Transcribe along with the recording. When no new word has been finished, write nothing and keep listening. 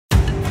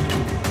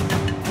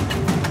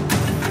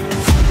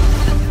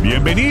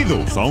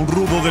Bienvenidos a Un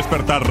Rudo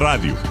Despertar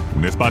Radio,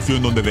 un espacio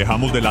en donde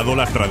dejamos de lado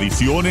las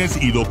tradiciones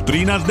y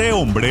doctrinas de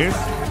hombres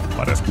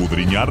para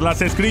escudriñar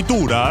las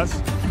escrituras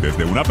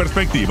desde una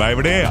perspectiva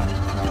hebrea.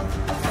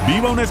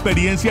 Viva una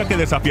experiencia que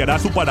desafiará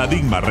su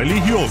paradigma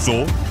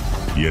religioso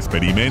y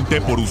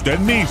experimente por usted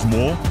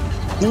mismo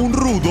un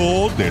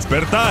rudo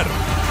despertar.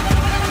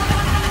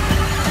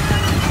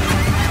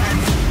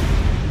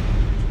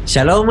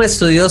 Shalom,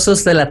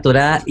 estudiosos de la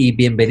Torá, y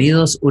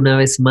bienvenidos una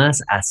vez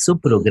más a su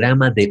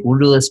programa de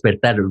Un Rudo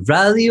Despertar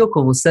Radio.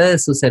 Con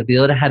ustedes, su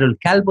servidor Harold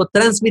Calvo,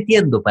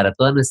 transmitiendo para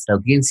toda nuestra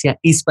audiencia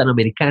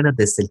hispanoamericana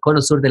desde el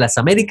cono sur de las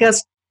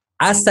Américas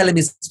hasta el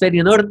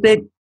hemisferio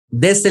norte,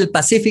 desde el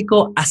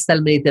Pacífico hasta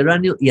el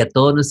Mediterráneo, y a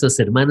todos nuestros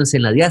hermanos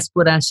en la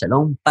diáspora.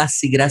 Shalom,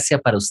 paz y gracia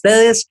para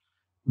ustedes.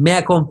 Me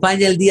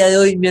acompaña el día de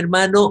hoy mi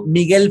hermano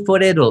Miguel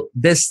Forero,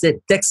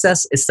 desde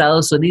Texas,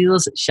 Estados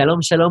Unidos.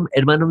 Shalom, shalom,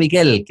 hermano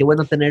Miguel. Qué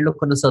bueno tenerlo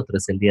con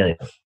nosotros el día de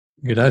hoy.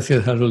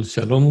 Gracias, Harold.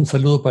 Shalom, un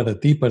saludo para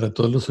ti, para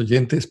todos los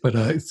oyentes,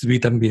 para Etzvi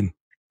también.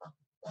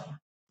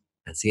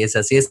 Así es,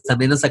 así es.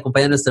 También nos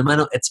acompaña nuestro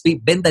hermano Etzvi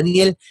Ben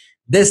Daniel,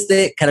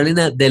 desde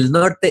Carolina del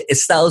Norte,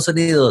 Estados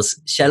Unidos.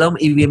 Shalom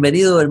y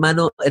bienvenido,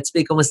 hermano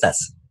Etzvi. ¿Cómo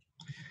estás?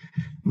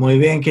 Muy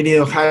bien,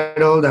 querido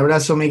Harold.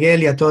 Abrazo,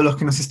 Miguel, y a todos los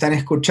que nos están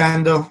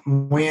escuchando.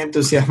 Muy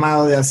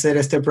entusiasmado de hacer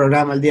este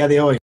programa el día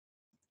de hoy.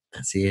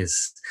 Así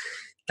es.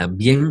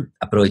 También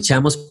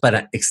aprovechamos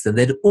para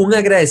extender un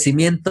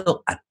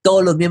agradecimiento a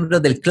todos los miembros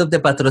del Club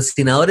de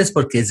Patrocinadores,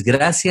 porque es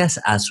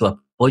gracias a su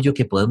apoyo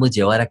que podemos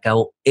llevar a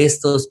cabo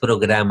estos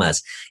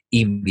programas.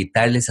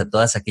 Invitarles a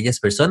todas aquellas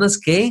personas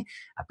que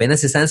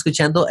apenas están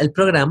escuchando el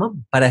programa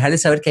para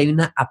dejarles saber que hay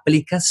una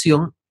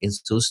aplicación en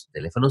sus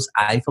teléfonos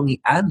iPhone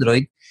y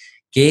Android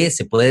que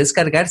se puede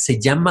descargar. Se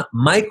llama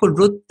Michael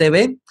Root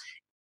TV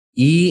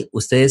y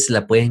ustedes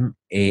la pueden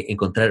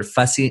encontrar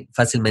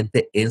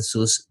fácilmente en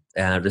sus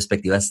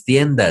respectivas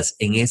tiendas.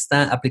 En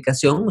esta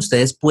aplicación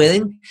ustedes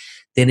pueden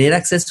tener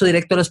acceso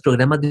directo a los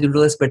programas de Un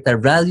Rudo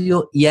Despertar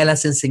Radio y a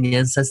las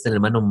enseñanzas del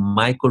hermano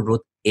Michael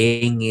Root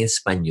en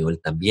español.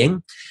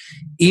 También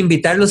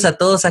invitarlos a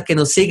todos a que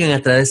nos sigan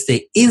a través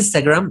de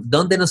Instagram,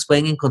 donde nos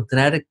pueden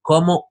encontrar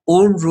como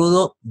Un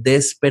Rudo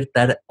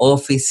Despertar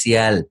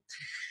Oficial.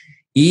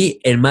 Y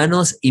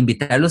hermanos,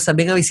 invitarlos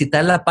también a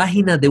visitar la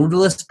página de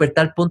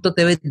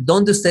unrudodespertar.tv,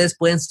 donde ustedes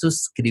pueden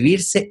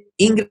suscribirse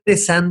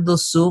ingresando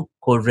su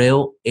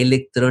correo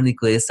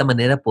electrónico, y de esta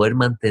manera poder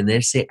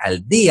mantenerse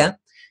al día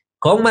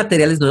con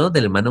materiales nuevos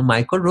del hermano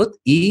Michael Root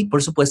y,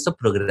 por supuesto,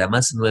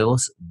 programas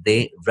nuevos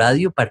de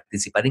radio,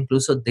 participar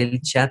incluso del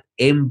chat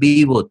en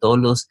vivo todos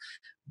los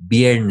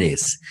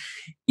viernes.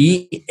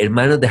 Y,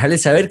 hermanos,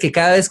 dejarles saber que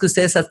cada vez que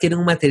ustedes adquieren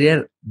un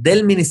material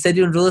del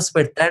Ministerio Un Rudo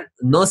Despertar,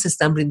 nos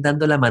están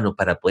brindando la mano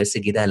para poder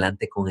seguir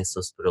adelante con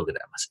estos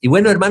programas. Y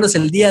bueno, hermanos,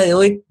 el día de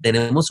hoy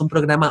tenemos un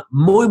programa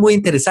muy, muy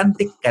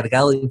interesante,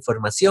 cargado de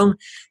información,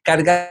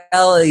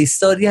 cargado de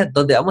historia,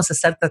 donde vamos a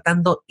estar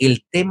tratando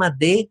el tema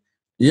de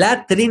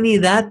la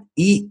Trinidad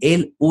y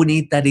el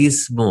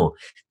unitarismo.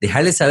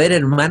 Dejarles saber,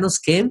 hermanos,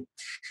 que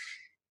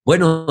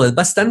bueno, es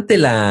bastante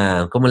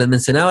como les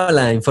mencionaba,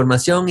 la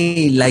información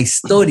y la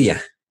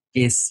historia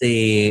que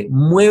se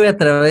mueve a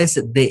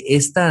través de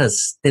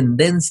estas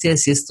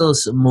tendencias y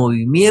estos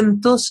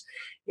movimientos.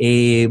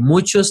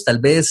 Muchos tal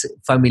vez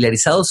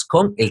familiarizados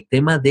con el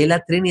tema de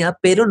la Trinidad,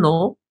 pero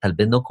tal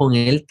vez no con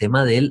el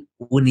tema del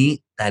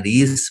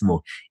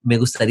unitarismo. Me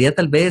gustaría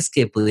tal vez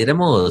que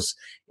pudiéramos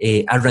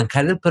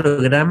arrancar el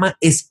programa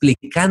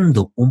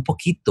explicando un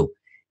poquito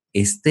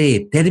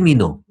este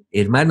término.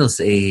 Hermanos,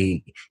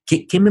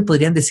 ¿qué me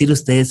podrían decir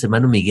ustedes,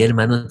 hermano Miguel,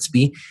 hermano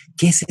Etzvi?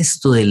 ¿Qué es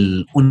esto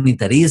del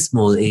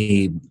unitarismo?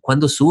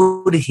 ¿Cuándo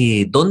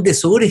surge? ¿Dónde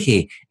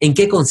surge? ¿En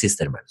qué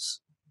consiste,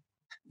 hermanos?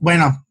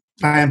 Bueno,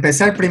 para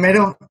empezar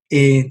primero,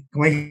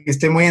 como dije,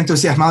 estoy muy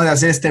entusiasmado de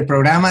hacer este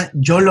programa.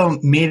 Yo lo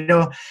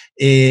miro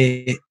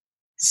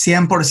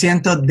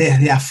 100%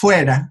 desde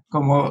afuera,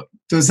 como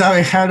tú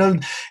sabes,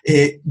 Harold,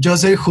 yo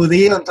soy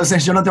judío,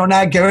 entonces yo no tengo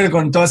nada que ver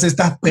con todas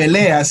estas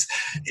peleas,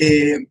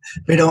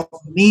 pero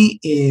mi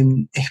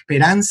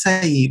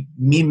esperanza y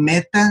mi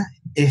meta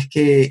es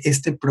que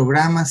este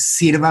programa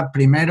sirva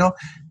primero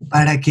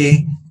para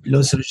que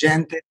los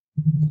oyentes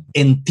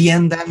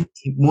entiendan,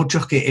 y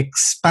muchos que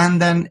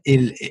expandan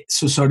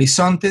sus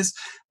horizontes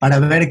para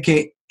ver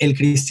que el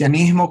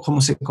cristianismo, como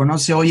se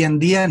conoce hoy en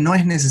día, no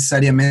es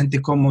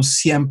necesariamente como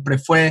siempre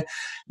fue,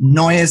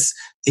 no es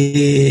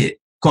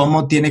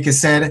cómo tiene que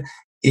ser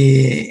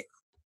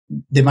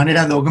de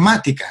manera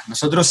dogmática.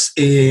 Nosotros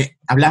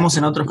hablamos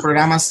en otros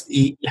programas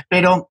y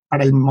espero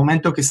para el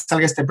momento que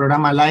salga este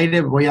programa al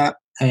aire voy a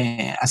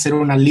hacer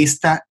una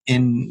lista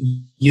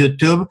en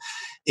YouTube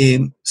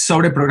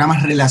sobre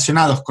programas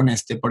relacionados con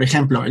este. Por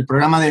ejemplo, el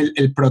programa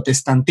del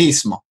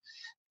protestantismo,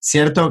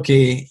 ¿cierto?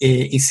 Que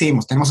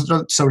hicimos. Tenemos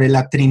otro sobre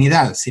la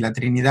Trinidad, si la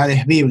Trinidad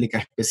es bíblica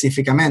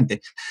específicamente.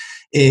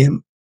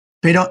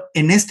 Pero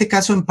en este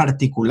caso en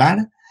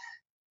particular,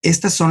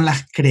 estas son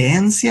las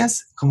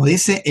creencias, como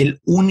dice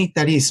el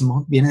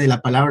unitarismo, viene de la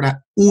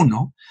palabra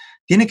uno,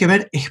 tiene que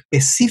ver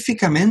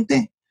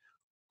específicamente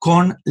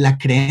con la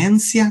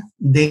creencia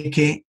de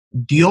que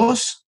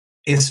Dios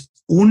es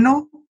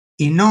uno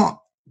y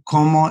no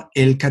como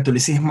el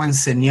catolicismo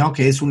enseñó,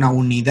 que es una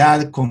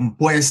unidad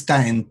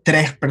compuesta en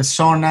 3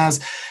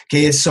 personas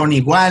que son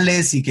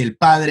iguales y que el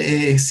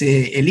Padre es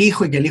el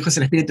Hijo y que el Hijo es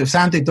el Espíritu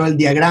Santo y todo el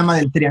diagrama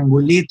del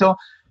triangulito,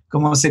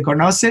 como se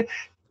conoce.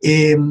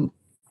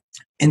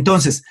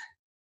 Entonces,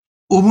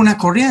 hubo una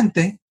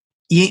corriente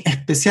y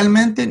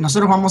especialmente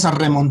nosotros vamos a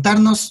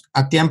remontarnos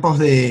a tiempos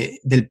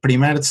del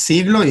primer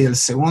siglo y del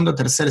segundo,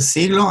 tercer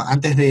siglo,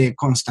 antes de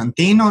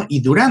Constantino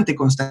y durante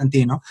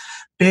Constantino,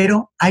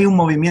 pero hay un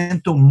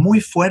movimiento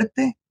muy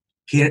fuerte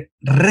que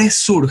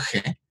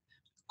resurge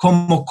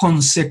como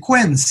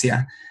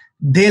consecuencia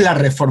de la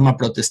Reforma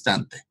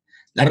Protestante.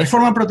 La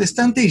Reforma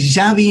Protestante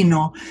ya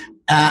vino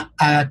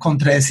a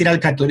contradecir al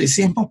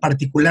catolicismo,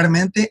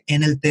 particularmente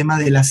en el tema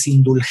de las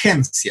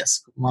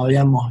indulgencias, como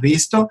habíamos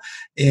visto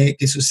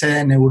que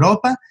sucede en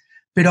Europa.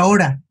 Pero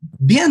ahora,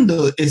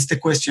 viendo este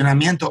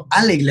cuestionamiento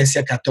a la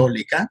Iglesia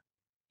Católica,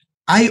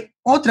 hay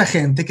otra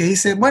gente que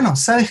dice, bueno,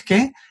 ¿sabes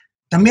qué?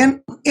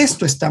 También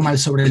esto está mal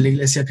sobre la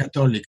Iglesia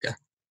Católica.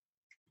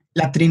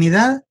 La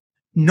Trinidad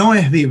no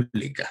es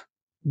bíblica,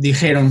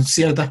 dijeron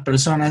ciertas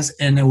personas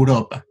en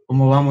Europa,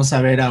 como vamos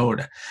a ver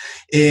ahora.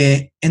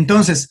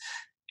 Entonces,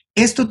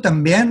 esto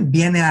también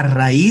viene a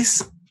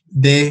raíz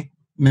de,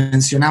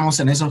 mencionamos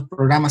en esos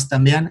programas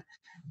también,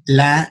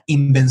 la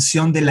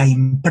invención de la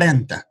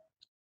imprenta.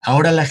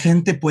 Ahora la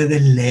gente puede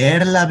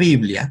leer la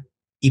Biblia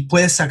y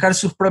puede sacar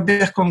sus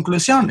propias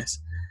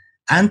conclusiones.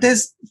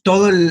 Antes,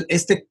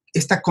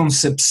 esta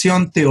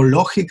concepción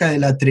teológica de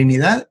la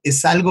Trinidad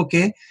es algo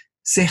que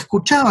se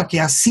escuchaba, que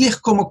así es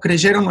como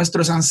creyeron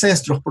nuestros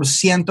ancestros por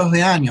cientos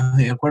de años,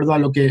 de acuerdo a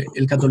lo que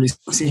el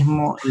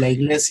catolicismo, la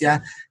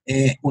Iglesia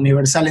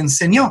universal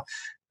enseñó.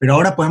 Pero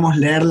ahora podemos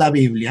leer la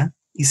Biblia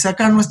y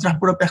sacar nuestras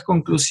propias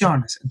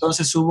conclusiones.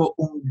 Entonces hubo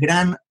un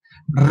gran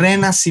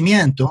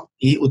renacimiento,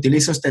 y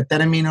utilizo este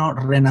término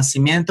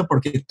renacimiento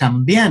porque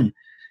también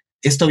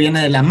esto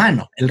viene de la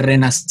mano, el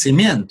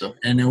renacimiento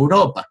en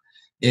Europa.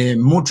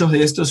 Muchos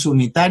de estos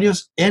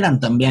unitarios eran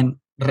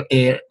también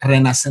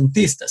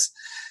renacentistas.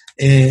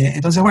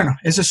 Entonces, bueno,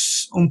 eso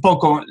es un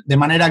poco de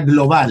manera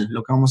global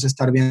lo que vamos a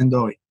estar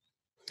viendo hoy.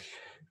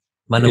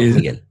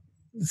 Miguel.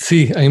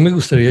 Sí, a mí me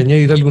gustaría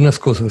añadir algunas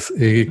cosas.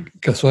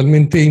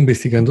 Casualmente,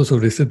 investigando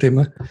sobre este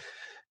tema,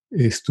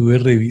 estuve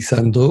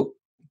revisando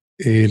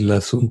el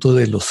asunto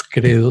de los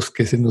credos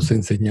que se nos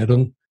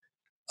enseñaron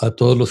a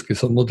todos los que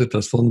somos de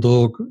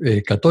trasfondo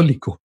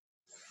católico.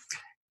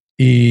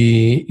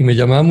 Y me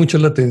llamaba mucho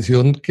la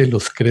atención que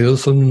los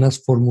credos son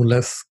unas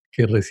fórmulas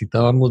que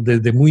recitábamos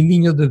desde muy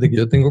niños, desde que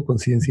yo tengo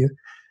conciencia,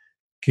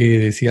 que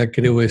decía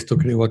creo esto,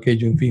 creo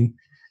aquello, en fin.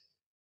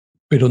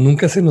 Pero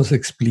nunca se nos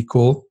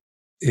explicó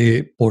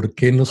por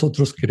qué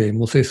nosotros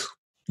creemos eso.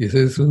 Y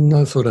esas son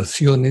unas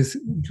oraciones,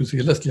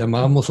 inclusive las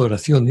llamábamos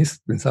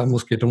oraciones,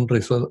 pensábamos que era un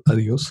rezo a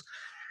Dios,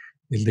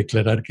 el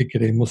declarar que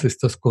creemos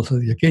estas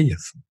cosas y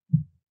aquellas.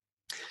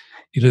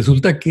 Y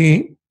resulta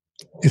que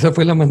esa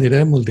fue la manera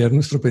de moldear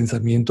nuestro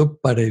pensamiento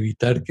para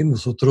evitar que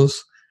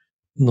nosotros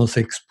nos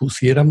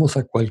expusiéramos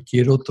a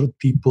cualquier otro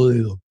tipo de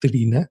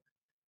doctrina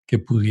que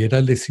pudiera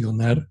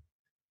lesionar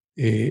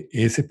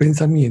ese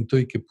pensamiento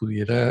y que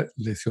pudiera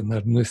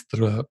lesionar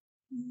nuestra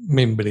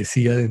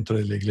membresía dentro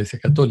de la Iglesia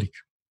Católica.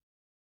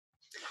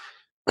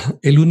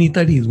 El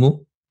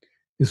unitarismo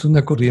es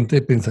una corriente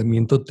de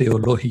pensamiento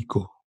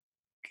teológico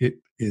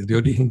que es de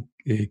origen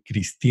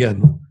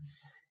cristiano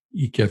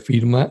y que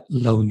afirma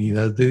la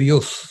unidad de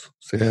Dios.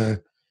 O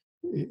sea,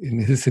 en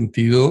ese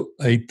sentido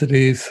hay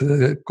 3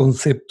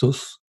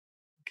 conceptos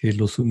que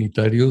los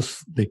unitarios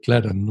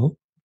declaran, ¿no?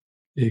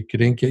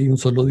 Creen que hay un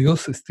solo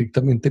Dios,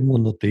 estrictamente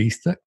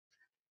monoteísta.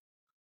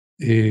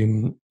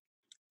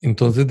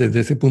 Entonces, desde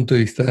ese punto de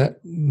vista,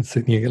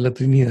 se niega la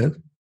Trinidad.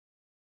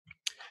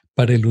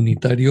 Para el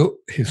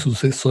unitario,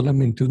 Jesús es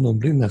solamente un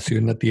hombre, nació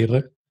en la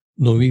tierra,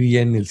 no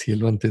vivía en el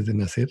cielo antes de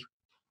nacer.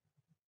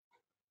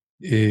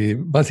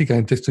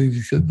 Básicamente estoy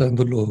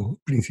dando lo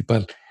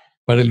principal.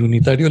 Para el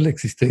unitario, la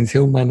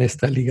existencia humana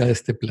está ligada a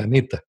este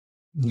planeta.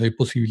 No hay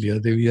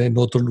posibilidad de vida en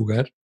otro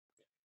lugar.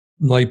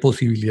 No hay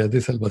posibilidad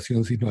de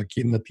salvación sino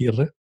aquí en la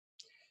tierra.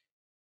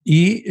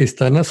 Y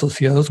están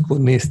asociados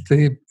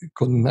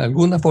con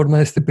alguna forma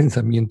de este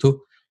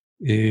pensamiento,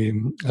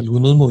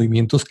 algunos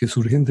movimientos que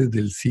surgen desde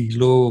el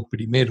siglo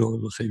I,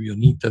 los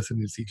ebionitas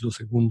en el siglo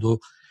II,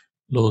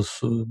 los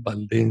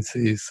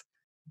valdenses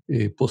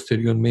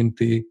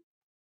posteriormente,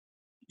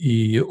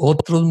 y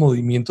otros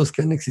movimientos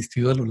que han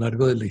existido a lo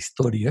largo de la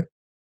historia,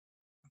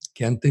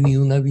 que han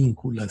tenido una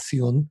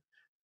vinculación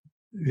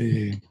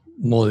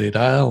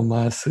moderada o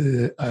más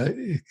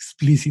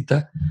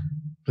explícita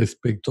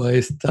respecto a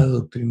esta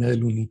doctrina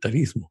del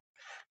unitarismo.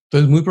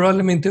 Entonces, muy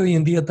probablemente hoy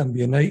en día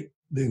también hay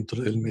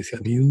dentro del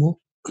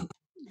mesianismo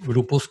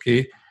grupos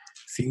que,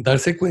 sin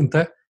darse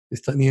cuenta,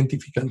 están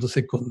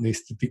identificándose con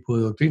este tipo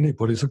de doctrina, y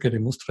por eso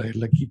queremos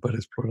traerla aquí para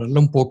explorarla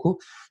un poco,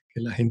 que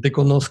la gente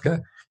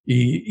conozca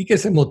y que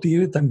se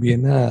motive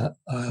también a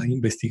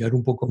investigar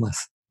un poco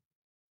más.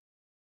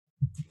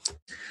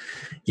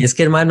 Y es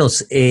que,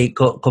 hermanos,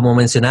 como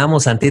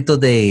mencionábamos antes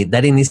de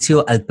dar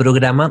inicio al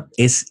programa,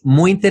 es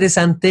muy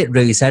interesante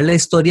revisar la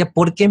historia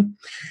porque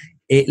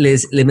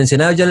les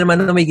mencionaba yo al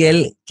hermano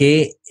Miguel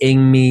que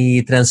en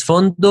mi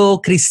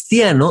trasfondo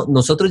cristiano,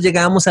 nosotros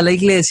llegábamos a la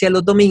iglesia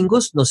los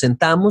domingos, nos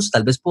sentamos,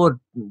 tal vez por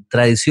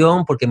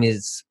tradición, porque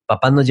mis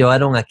papás nos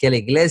llevaron aquí a la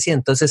iglesia,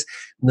 entonces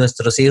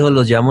nuestros hijos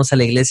los llevamos a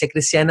la iglesia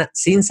cristiana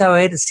sin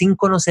saber, sin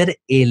conocer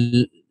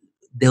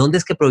de dónde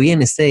es que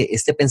proviene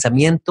este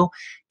pensamiento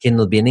que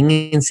nos vienen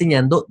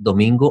enseñando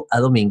domingo a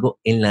domingo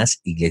en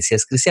las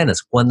iglesias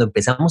cristianas. Cuando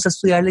empezamos a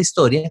estudiar la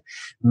historia,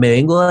 me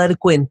vengo a dar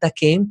cuenta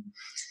que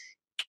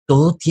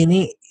todo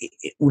tiene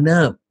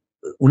una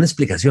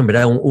explicación,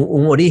 ¿verdad?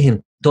 Un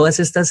origen. Todas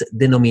estas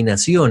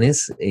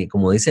denominaciones,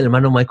 como dice el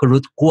hermano Michael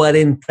Root,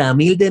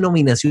 40,000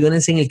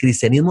 denominaciones en el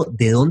cristianismo,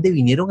 ¿de dónde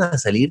vinieron a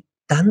salir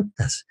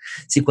tantas?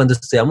 Si cuando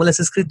estudiamos las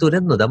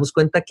escrituras nos damos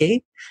cuenta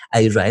que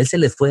a Israel se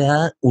le fue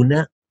dada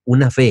una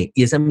fe,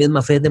 y esa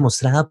misma fe es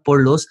demostrada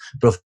por los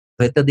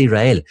profetas de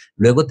Israel.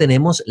 Luego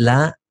tenemos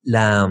la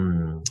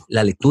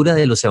lectura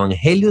de los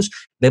evangelios,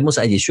 vemos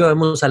a Yeshua,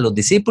 vemos a los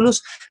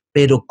discípulos,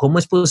 pero ¿cómo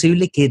es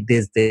posible que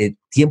desde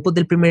tiempos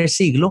del primer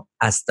siglo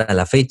hasta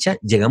la fecha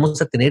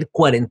llegamos a tener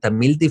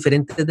 40,000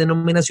 diferentes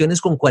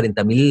denominaciones con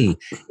 40,000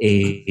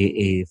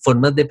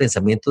 formas de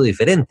pensamiento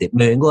diferente?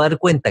 Me vengo a dar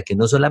cuenta que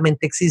no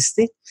solamente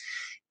existe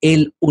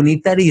el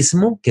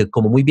unitarismo, que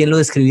como muy bien lo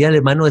describía el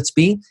hermano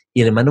Expi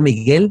y el hermano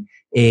Miguel,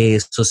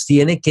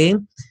 sostiene que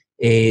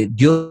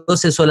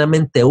Dios es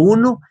solamente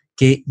uno,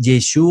 que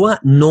Yeshua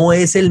no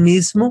es el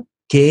mismo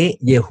que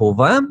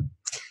Jehová,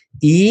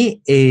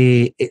 y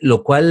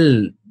lo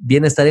cual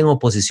viene a estar en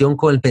oposición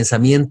con el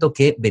pensamiento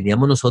que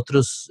veníamos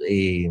nosotros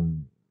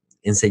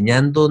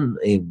enseñando,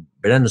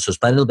 ¿verdad? Nuestros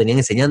padres nos venían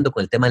enseñando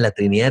con el tema de la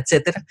Trinidad,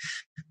 etcétera.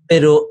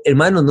 Pero,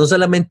 hermanos, no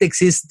solamente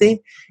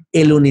existe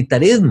el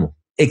unitarismo,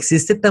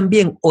 existe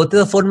también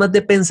otras formas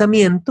de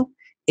pensamiento,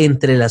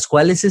 entre las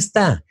cuales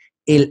está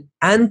el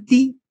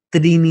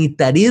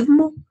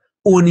antitrinitarismo,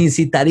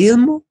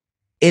 unicitarismo,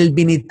 el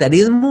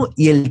binitarismo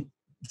y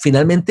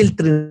finalmente el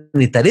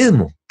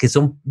trinitarismo, que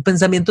son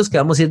pensamientos que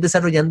vamos a ir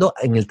desarrollando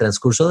en el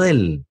transcurso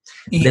del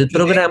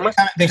programa.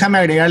 Déjame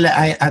agregarle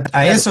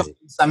a esos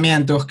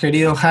pensamientos,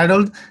 querido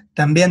Harold,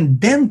 también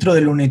dentro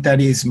del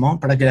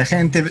unitarismo, para que la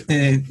gente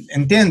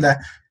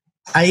entienda,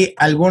 hay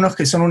algunos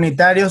que son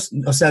unitarios,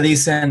 o sea,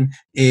 dicen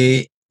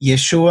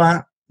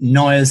Yeshua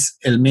no es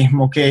el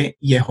mismo que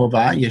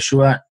Jehová,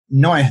 Yeshua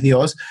no es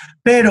Dios,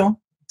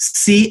 pero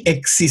sí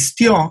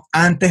existió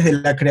antes de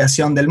la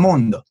creación del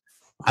mundo.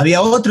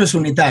 Había otros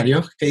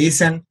unitarios que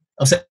dicen,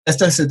 o sea,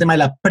 esto es el tema de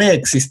la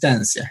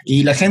preexistencia,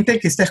 y la gente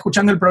que está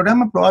escuchando el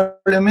programa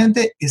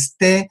probablemente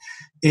esté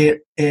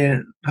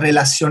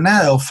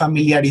relacionada o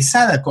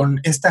familiarizada con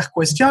estas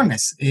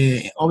cuestiones.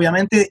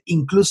 Obviamente,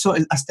 incluso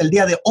hasta el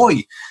día de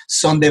hoy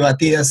son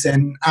debatidas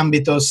en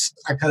ámbitos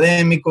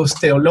académicos,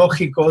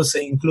 teológicos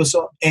e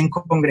incluso en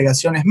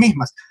congregaciones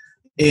mismas.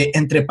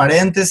 Entre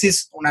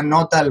paréntesis, una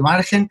nota al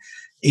margen,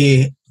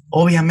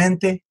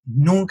 obviamente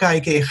nunca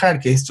hay que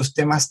dejar que estos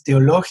temas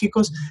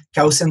teológicos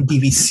causen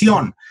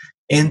división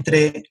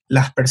entre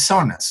las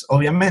personas,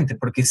 obviamente,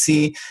 porque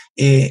si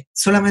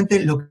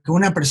solamente lo que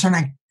una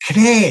persona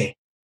cree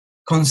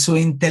con su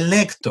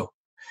intelecto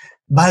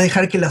va a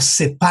dejar que los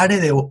separe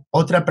de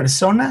otra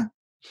persona,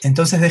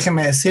 entonces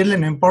déjeme decirle,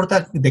 no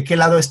importa de qué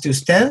lado esté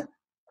usted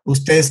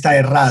está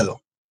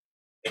errado.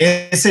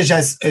 Ese ya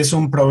es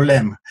un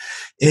problema.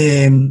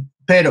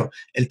 Pero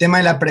el tema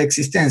de la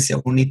preexistencia,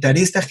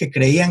 unitaristas que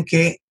creían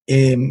que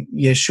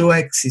Yeshua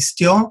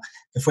existió,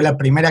 que fue la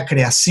primera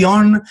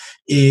creación,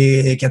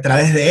 que a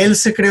través de él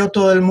se creó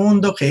todo el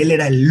mundo, que él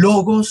era el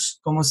logos,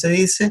 como se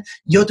dice,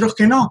 y otros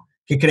que no,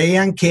 que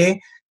creían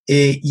que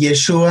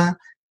Yeshua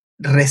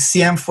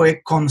recién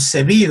fue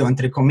concebido,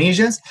 entre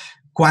comillas,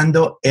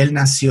 cuando él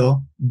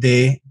nació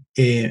de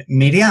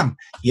Miriam.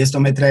 Y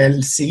esto me trae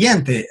el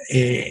siguiente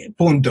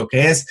punto,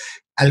 que es,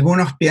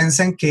 algunos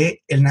piensan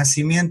que el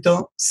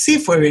nacimiento sí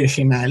fue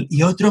virginal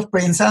y otros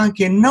pensaban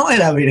que no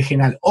era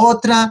virginal.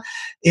 Otra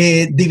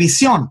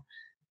división,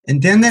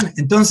 ¿entienden?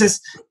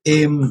 Entonces,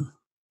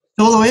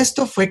 todo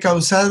esto fue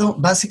causado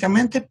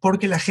básicamente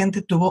porque la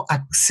gente tuvo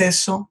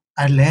acceso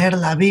a leer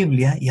la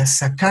Biblia y a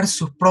sacar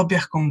sus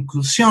propias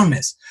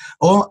conclusiones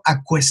o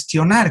a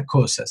cuestionar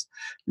cosas,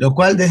 lo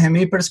cual desde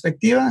mi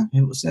perspectiva,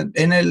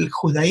 en el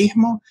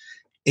judaísmo,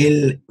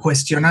 el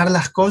cuestionar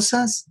las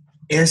cosas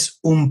es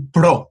un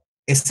pro,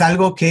 es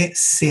algo que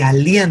se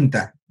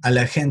alienta a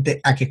la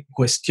gente a que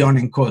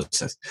cuestionen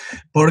cosas,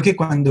 porque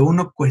cuando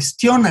uno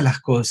cuestiona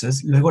las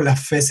cosas, luego la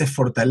fe se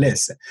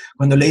fortalece.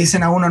 Cuando le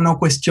dicen a uno no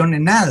cuestione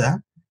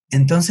nada,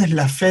 entonces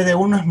la fe de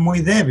uno es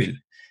muy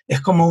débil. Es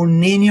como un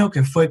niño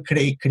que fue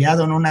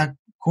criado en una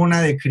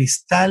cuna de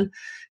cristal,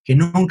 que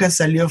nunca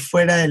salió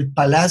fuera del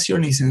palacio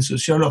ni se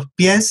ensució los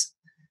pies,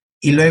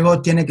 y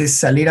luego tiene que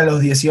salir a los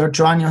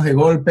 18 años de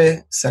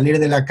golpe, salir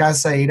de la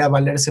casa e ir a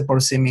valerse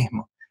por sí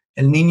mismo.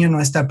 El niño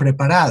no está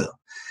preparado.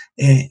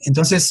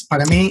 Entonces,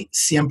 para mí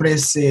siempre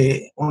es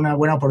una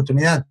buena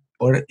oportunidad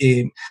por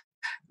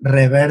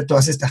rever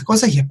todas estas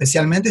cosas y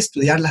especialmente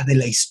estudiarlas de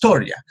la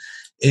historia.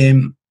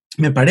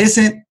 Me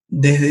parece,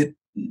 desde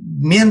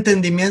mi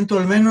entendimiento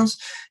al menos,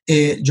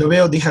 yo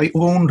veo,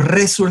 hubo un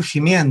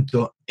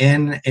resurgimiento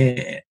en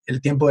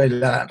el tiempo de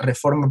la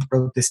Reforma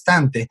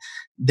Protestante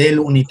del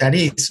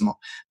unitarismo,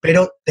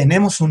 pero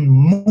tenemos un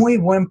muy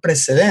buen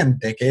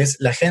precedente, que es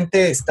la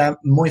gente está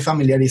muy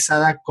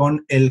familiarizada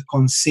con el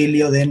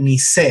Concilio de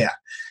Nicea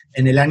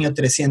en el año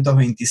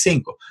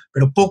 325,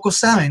 pero pocos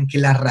saben que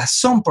la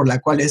razón por la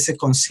cual ese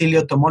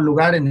concilio tomó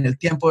lugar en el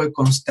tiempo de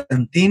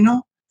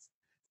Constantino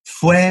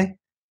fue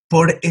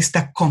por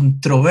esta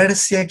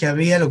controversia que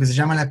había, lo que se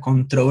llama la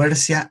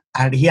controversia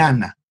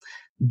ariana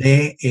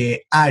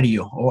de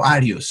Ario o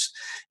Arius,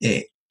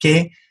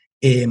 que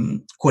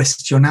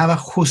cuestionaba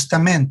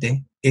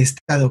justamente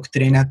esta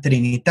doctrina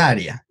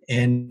trinitaria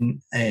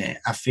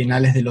a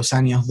finales de los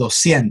años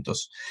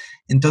 200.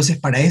 Entonces,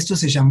 para esto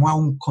se llamó a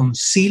un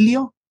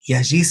concilio y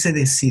allí se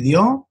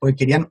decidió, porque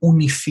querían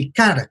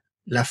unificar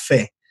la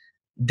fe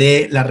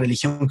de la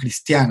religión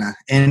cristiana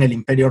en el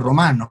Imperio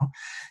Romano.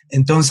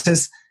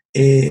 Entonces,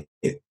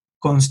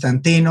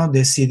 Constantino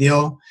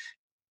decidió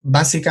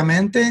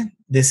básicamente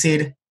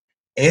decir,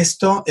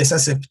 esto es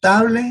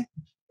aceptable,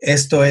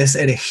 esto es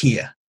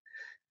herejía.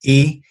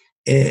 Y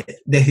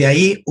desde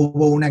ahí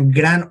hubo una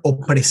gran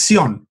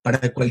opresión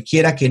para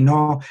cualquiera que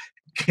no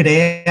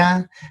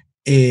crea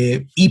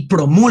y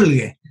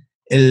promulgue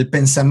el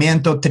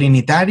pensamiento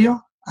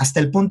trinitario, hasta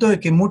el punto de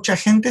que mucha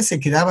gente se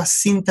quedaba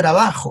sin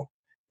trabajo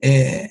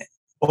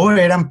o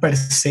eran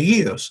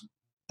perseguidos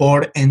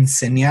por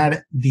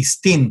enseñar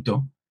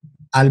distinto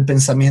al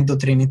pensamiento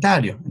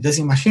trinitario. Entonces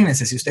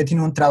imagínense, si usted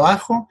tiene un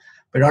trabajo,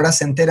 pero ahora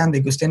se enteran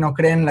de que usted no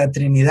cree en la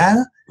Trinidad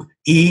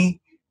y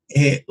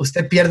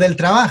usted pierde el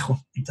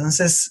trabajo.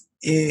 Entonces,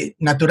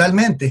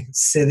 naturalmente,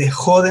 se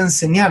dejó de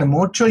enseñar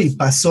mucho y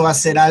pasó a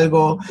ser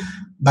algo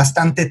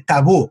bastante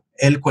tabú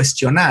el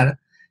cuestionar.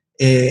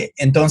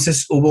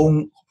 Entonces hubo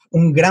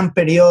un gran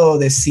periodo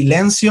de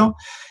silencio,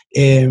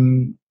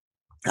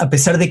 a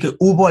pesar de que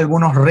hubo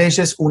algunos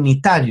reyes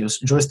unitarios.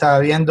 Yo estaba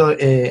viendo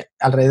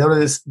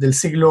alrededor del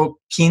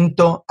siglo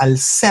V al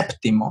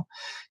VII,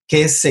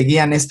 que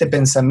seguían este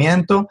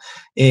pensamiento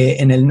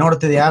en el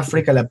norte de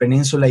África, la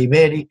península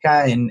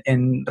ibérica,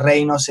 en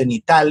reinos en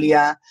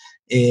Italia.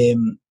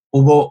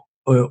 Hubo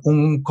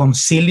un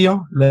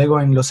concilio luego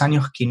en los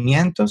años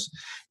 500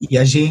 y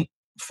allí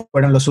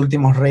fueron los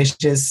últimos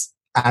reyes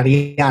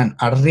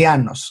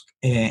arrianos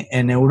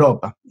en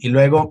Europa. Y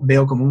luego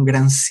veo como un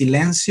gran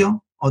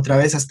silencio otra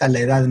vez hasta la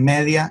Edad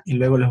Media, y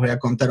luego les voy a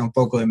contar un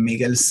poco de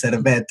Miguel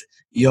Servet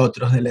y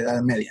otros de la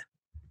Edad Media.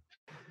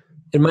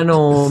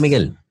 Hermano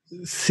Miguel.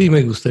 Sí,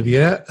 me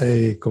gustaría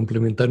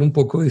complementar un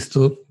poco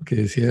esto que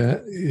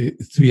decía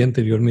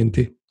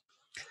anteriormente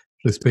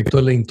respecto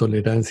a la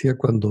intolerancia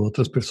cuando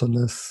otras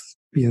personas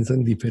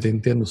piensan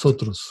diferente a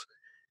nosotros.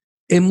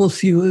 Hemos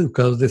sido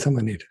educados de esa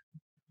manera.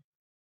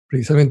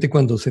 Precisamente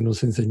cuando se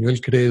nos enseñó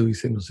el credo y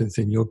se nos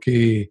enseñó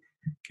que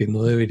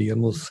no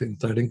deberíamos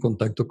entrar en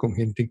contacto con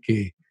gente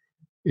que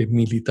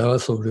militaba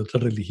sobre otra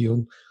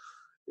religión.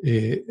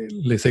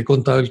 Les he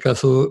contado el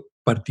caso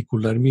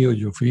particular mío.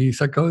 Yo fui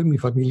sacado de mi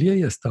familia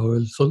y hasta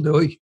el sol de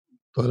hoy.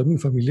 Toda mi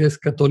familia es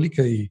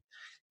católica y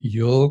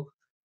yo,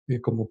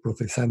 como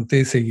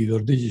profesante,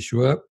 seguidor de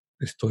Yeshua,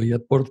 estoy a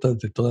puertas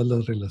de todas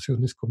las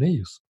relaciones con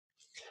ellos.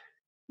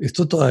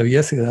 Esto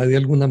todavía se da de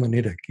alguna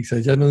manera,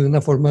 quizás ya no de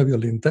una forma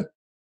violenta,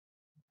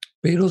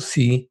 pero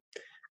sí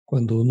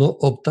cuando uno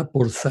opta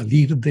por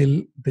salir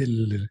del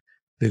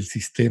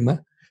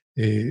sistema,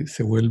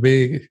 se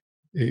vuelve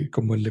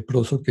como el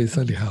leproso que es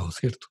alejado,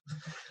 ¿cierto?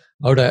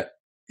 Ahora,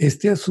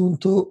 este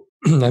asunto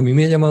a mí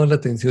me ha llamado la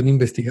atención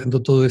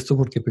investigando todo esto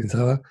porque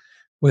pensaba,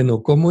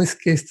 bueno, ¿cómo es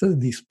que estas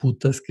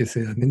disputas que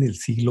se dan en el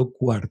siglo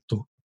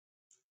IV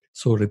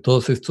sobre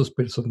todos estos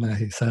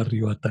personajes,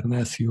 Arrio,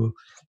 Atanasio,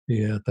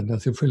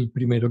 Atanasio fue el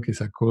primero que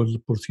sacó,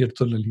 por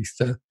cierto,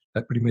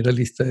 la primera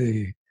lista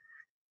de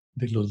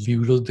los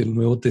libros del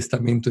Nuevo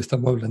Testamento,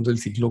 estamos hablando del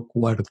siglo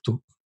IV.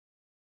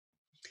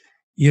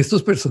 Y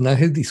estos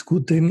personajes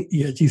discuten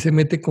y allí se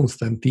mete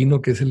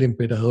Constantino, que es el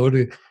emperador.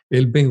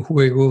 Él ve en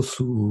juego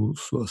su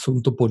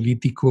asunto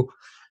político.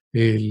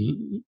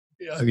 Él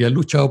había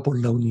luchado por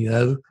la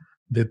unidad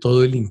de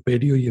todo el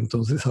imperio y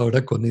entonces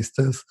ahora con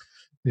estos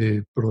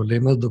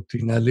problemas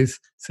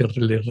doctrinales se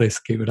le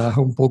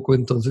resquebraja un poco.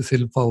 Entonces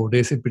él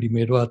favorece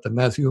primero a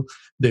Atanasio,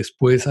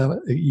 después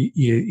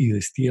y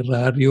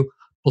destierra a Arrio.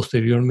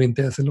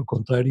 Posteriormente hace lo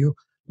contrario,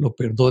 lo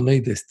perdona y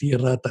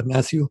destierra a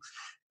Atanasio,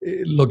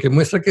 lo que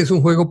muestra que es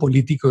un juego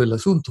político del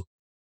asunto.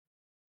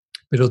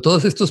 Pero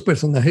todos estos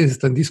personajes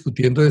están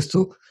discutiendo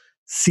esto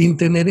sin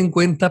tener en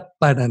cuenta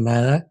para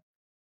nada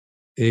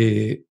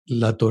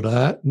la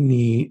Torá,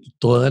 ni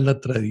toda la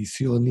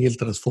tradición, ni el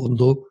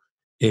trasfondo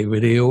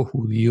hebreo,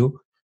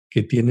 judío,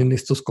 que tienen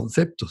estos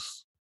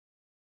conceptos.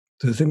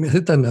 Entonces se me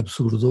hace tan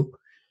absurdo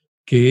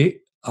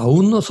que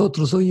aún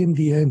nosotros hoy en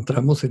día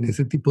entramos en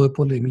ese tipo de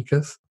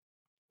polémicas,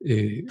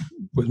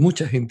 pues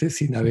mucha gente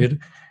sin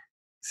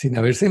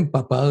haberse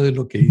empapado de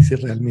lo que dice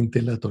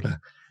realmente la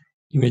Torá.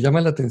 Y me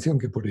llama la atención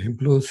que, por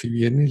ejemplo, si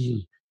bien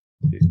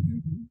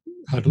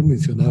Harold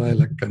mencionaba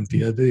la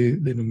cantidad de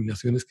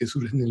denominaciones que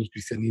surgen en el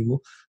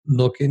cristianismo,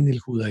 no que en el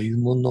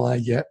judaísmo no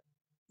haya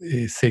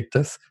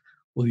sectas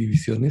o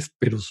divisiones,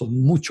 pero son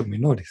mucho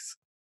menores,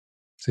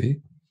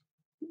 ¿sí?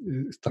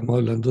 Estamos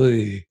hablando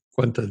de,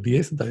 ¿cuántas?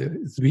 10,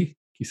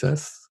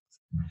 quizás,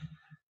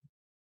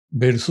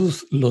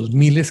 versus los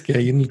miles que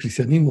hay en el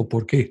cristianismo.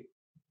 ¿Por qué?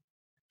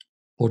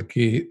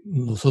 Porque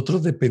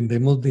nosotros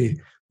dependemos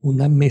de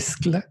una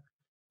mezcla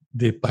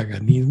de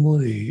paganismo,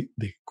 de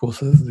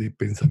cosas, de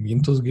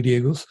pensamientos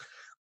griegos,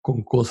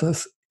 con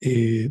cosas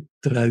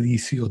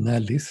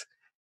tradicionales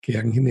que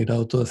han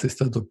generado todas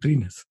estas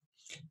doctrinas.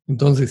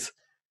 Entonces,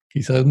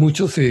 quizás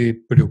muchos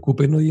se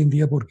preocupen hoy en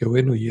día porque,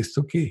 bueno, ¿y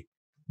esto qué?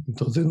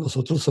 Entonces,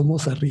 ¿nosotros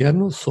somos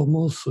arrianos?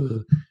 ¿Somos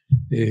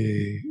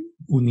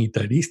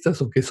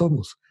unitaristas o qué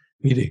somos?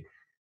 Mire,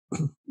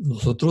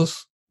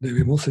 nosotros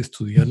debemos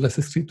estudiar las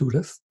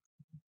escrituras,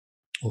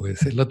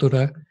 obedecer la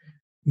Torá,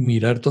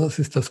 mirar todas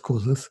estas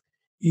cosas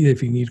y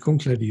definir con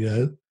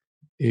claridad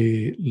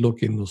lo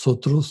que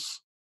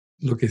nosotros,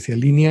 lo que se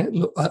alinea,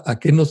 a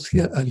qué nos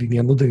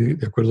alineamos de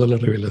acuerdo a la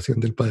revelación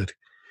del Padre.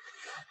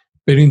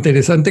 Pero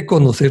interesante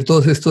conocer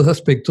todos estos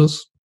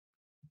aspectos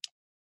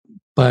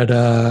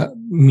para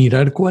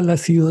mirar cuál ha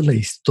sido la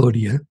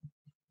historia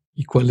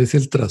y cuál es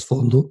el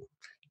trasfondo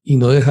y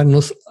no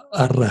dejarnos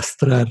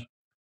arrastrar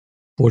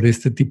por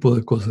este tipo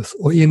de cosas.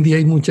 Hoy en día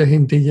hay mucha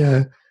gente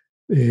ya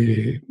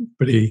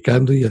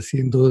predicando y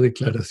haciendo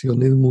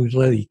declaraciones muy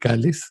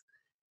radicales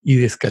y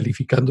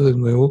descalificando de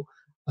nuevo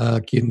a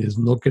quienes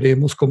no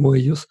creemos como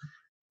ellos.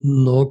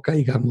 No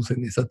caigamos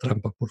en esa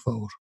trampa, por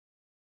favor.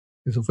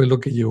 Eso fue lo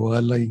que llevó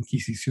a la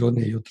Inquisición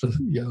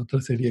y a otra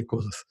serie de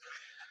cosas.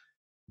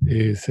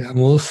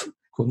 Seamos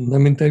con una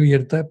mente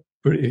abierta,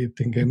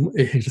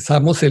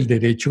 ejerzamos el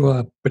derecho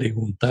a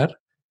preguntar,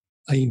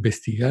 a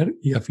investigar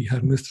y a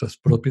fijar nuestras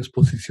propias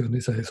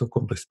posiciones a eso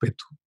con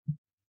respeto.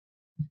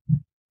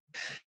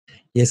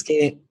 Y es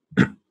que,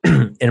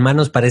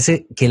 hermanos,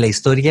 parece que la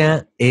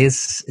historia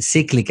es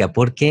cíclica,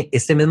 porque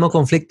este mismo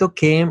conflicto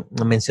que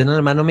menciona el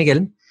hermano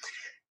Miguel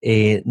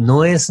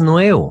no es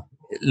nuevo.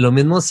 Lo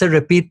mismo se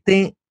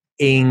repite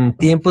en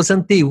tiempos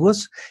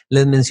antiguos.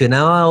 Les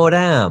mencionaba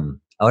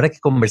ahora que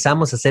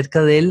conversamos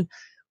acerca del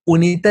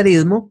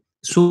unitarismo,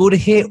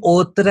 surge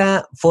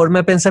otra forma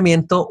de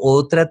pensamiento,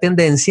 otra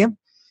tendencia,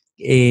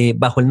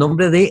 bajo el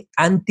nombre de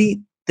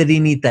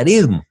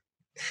antitrinitarismo.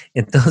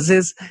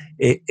 Entonces,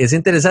 es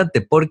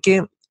interesante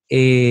porque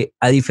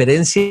a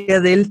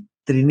diferencia del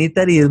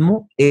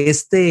trinitarismo,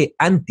 este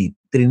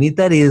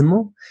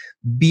antitrinitarismo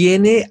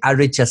viene a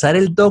rechazar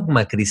el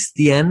dogma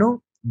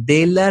cristiano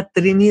de la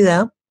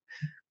Trinidad,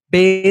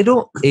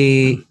 pero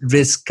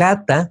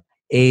rescata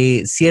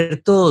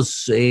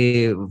ciertos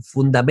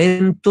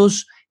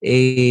fundamentos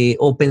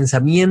o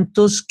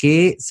pensamientos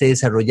que se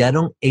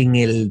desarrollaron en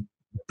el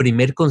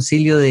primer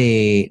concilio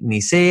de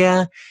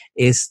Nicea.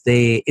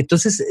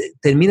 Entonces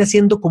termina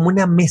siendo como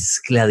una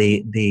mezcla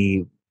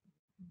de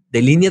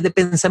líneas de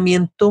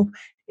pensamiento,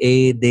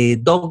 de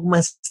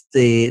dogmas,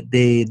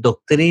 de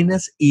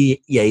doctrinas,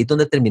 y ahí es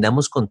donde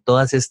terminamos con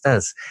todas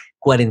estas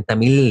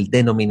 40,000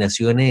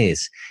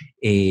 denominaciones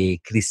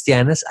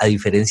cristianas, a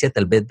diferencia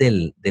tal vez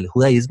del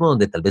judaísmo,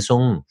 donde tal vez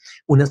son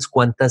unas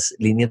cuantas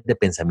líneas de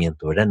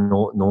pensamiento, ¿verdad?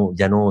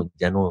 Ya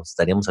no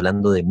estaríamos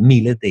hablando de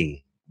miles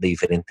de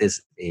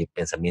diferentes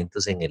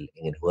pensamientos en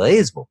el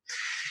judaísmo.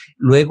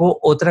 Luego,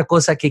 otra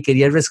cosa que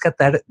quería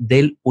rescatar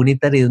del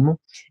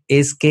unitarismo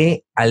es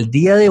que al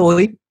día de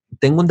hoy,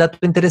 tengo un dato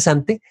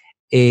interesante,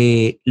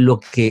 lo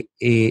que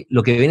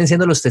vienen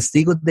siendo los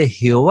testigos de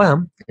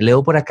Jehová,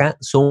 leo por acá,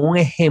 son un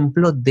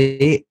ejemplo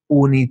de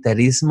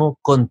unitarismo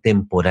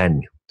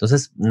contemporáneo.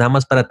 Entonces, nada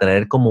más para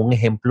traer como un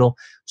ejemplo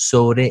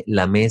sobre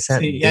la mesa.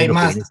 Sí, y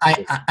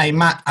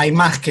hay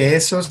más que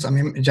esos,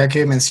 también, ya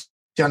que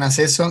mencionas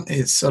eso,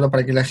 solo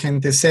para que la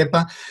gente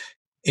sepa.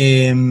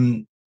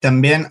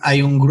 También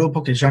hay un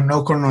grupo que yo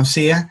no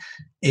conocía,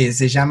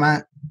 se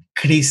llama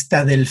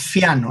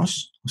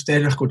Cristadelfianos.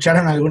 ¿Ustedes lo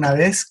escucharon alguna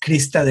vez?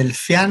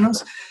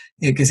 Cristadelfianos,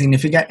 que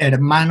significa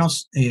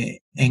hermanos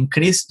en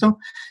Cristo.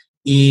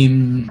 Y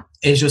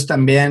ellos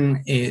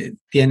también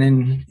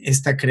tienen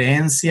esta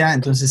creencia.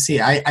 Entonces sí,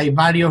 hay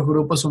varios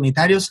grupos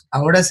unitarios.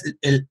 Ahora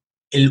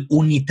el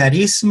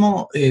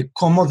unitarismo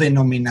como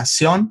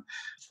denominación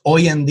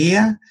hoy en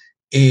día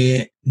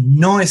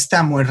no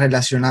está muy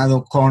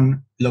relacionado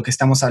con lo que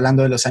estamos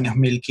hablando de los años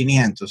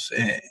 1500.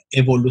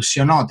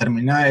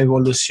 Terminó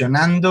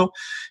evolucionando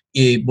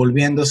y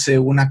volviéndose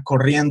una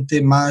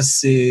corriente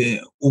más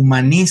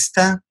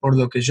humanista, por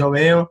lo que yo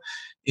veo,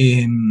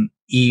 y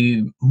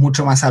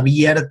mucho más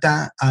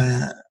abierta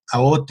a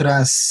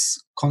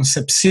otras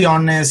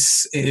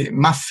concepciones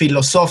más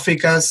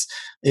filosóficas,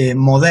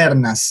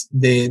 modernas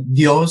de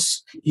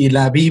Dios y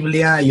la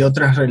Biblia y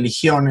otras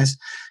religiones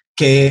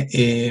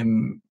que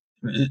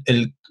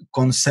el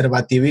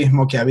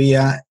conservativismo que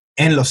había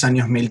en los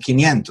años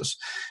 1500.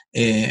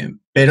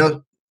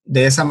 Pero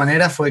de esa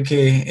manera fue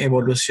que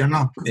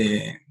evolucionó.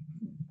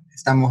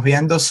 Estamos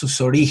viendo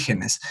sus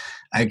orígenes.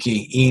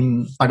 aquí. Y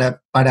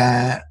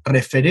para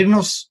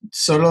referirnos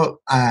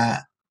solo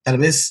a tal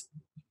vez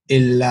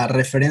la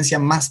referencia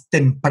más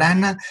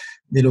temprana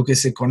de lo que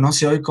se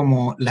conoce hoy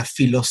como la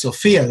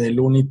filosofía del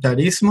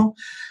unitarismo,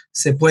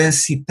 se puede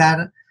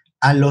citar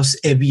a los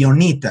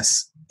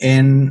ebionitas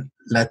en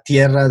la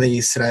tierra de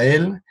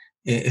Israel.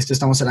 Esto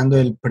estamos hablando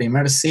del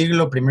primer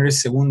y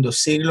segundo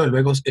siglo.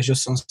 Luego ellos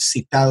son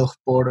citados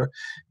por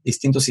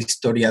distintos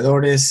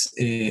historiadores,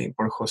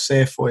 por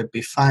Josefo,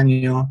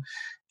 Epifanio,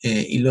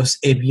 y los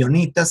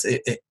ebionitas.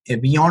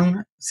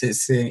 Ebión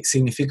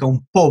significa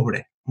un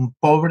pobre,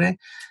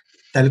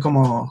 tal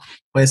como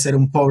puede ser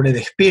un pobre de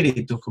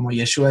espíritu, como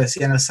Yeshua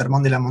decía en el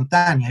Sermón de la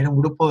Montaña. Era un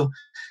grupo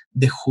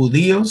de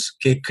judíos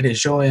que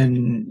creyó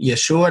en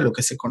Yeshua, lo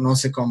que se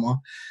conoce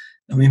como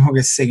lo mismo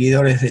que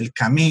seguidores del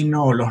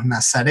camino o los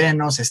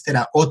nazarenos. Esta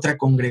era otra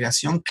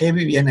congregación que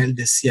vivía en el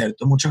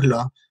desierto. Muchos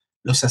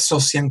los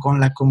asocian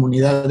con la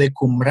comunidad de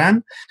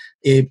Qumran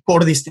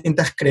por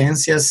distintas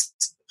creencias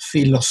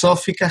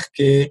filosóficas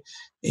que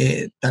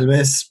tal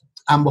vez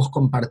ambos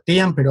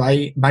compartían, pero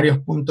hay varios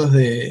puntos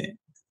de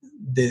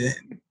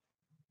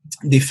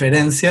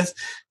diferencias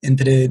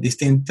entre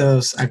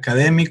distintos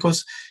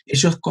académicos.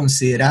 Ellos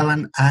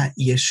consideraban a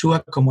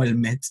Yeshua como el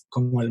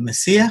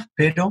Mesías,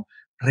 pero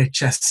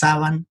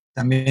rechazaban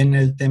también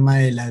el tema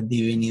de la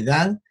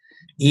divinidad,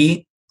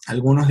 y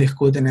algunos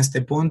discuten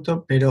este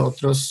punto, pero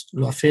otros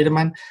lo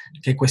afirman,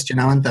 que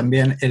cuestionaban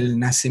también el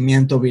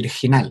nacimiento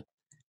virginal.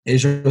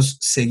 Ellos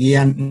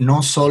seguían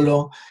no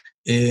solo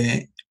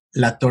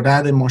la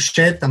Torá de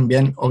Moshe,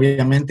 también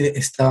obviamente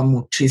estaban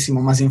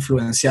muchísimo más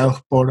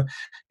influenciados por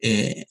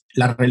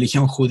la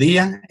religión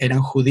judía,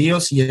 eran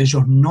judíos y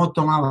ellos no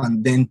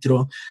tomaban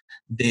dentro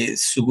de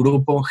su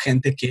grupo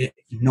gente que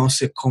no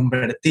se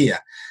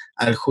convertía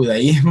al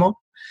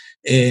judaísmo.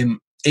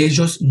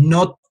 Ellos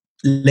no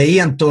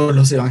leían todos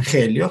los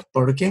evangelios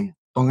porque,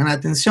 pongan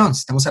atención,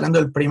 estamos hablando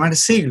del primer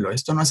siglo,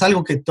 esto no es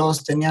algo que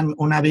todos tenían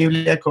una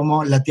Biblia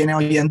como la tiene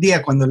hoy en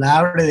día, cuando la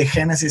abre de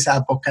Génesis a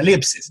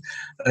Apocalipsis,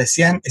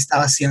 recién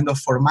estaba siendo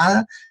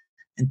formada.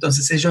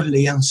 Entonces ellos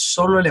leían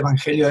solo el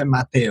evangelio de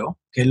Mateo,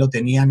 que lo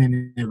tenían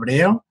en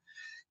hebreo,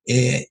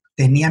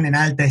 tenían en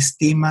alta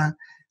estima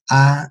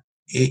a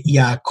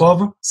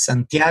Jacob,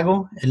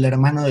 Santiago, el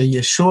hermano de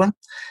Yeshua,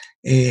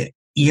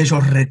 y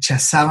ellos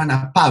rechazaban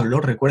a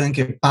Pablo. Recuerden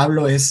que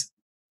Pablo es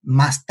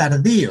más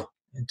tardío.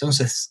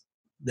 Entonces,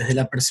 desde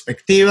la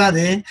perspectiva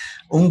de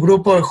un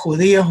grupo de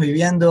judíos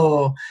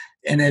viviendo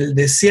en el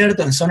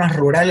desierto, en zonas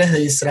rurales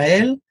de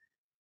Israel,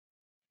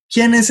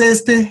 ¿quién es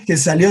este que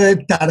salió de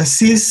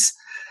Tarsis,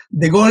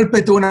 de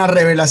golpe tuvo una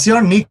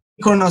revelación, ni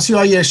conoció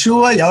a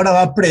Yeshua y ahora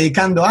va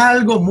predicando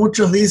algo?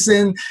 Muchos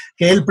dicen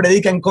que él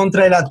predica en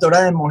contra de la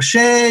Torá de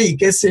Moshe y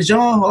qué sé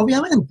yo.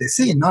 Obviamente,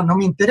 sí, no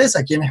me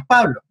interesa quién es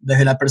Pablo,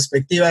 desde la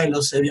perspectiva de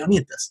los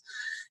ebionitas.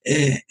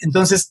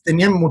 Entonces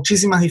tenían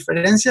muchísimas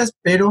diferencias,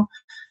 pero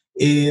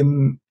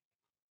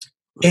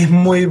es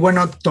muy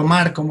bueno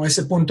tomar como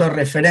ese punto de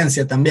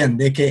referencia también,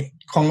 de que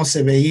cómo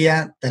se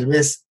veía tal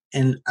vez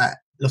en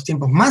los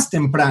tiempos más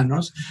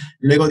tempranos.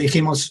 Luego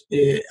dijimos,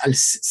 al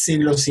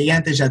siglo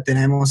siguiente ya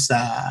tenemos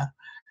a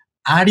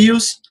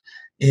Arius,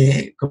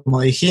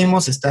 como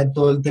dijimos, está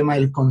todo el tema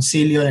del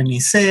concilio de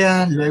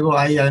Nicea, luego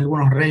hay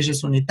algunos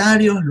reyes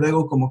unitarios,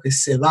 luego como que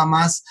se va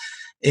más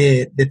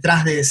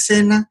detrás de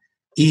escena,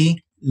 y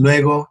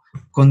luego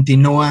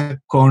continúa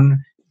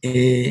con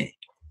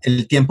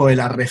el tiempo de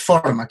la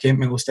Reforma, que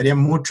me gustaría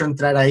mucho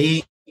entrar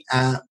ahí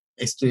a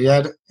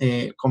estudiar,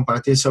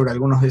 compartir sobre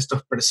algunos de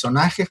estos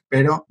personajes,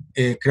 pero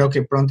creo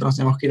que pronto nos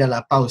tenemos que ir a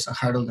la pausa,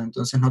 Harold,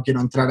 entonces no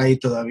quiero entrar ahí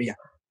todavía.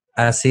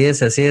 Así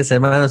es,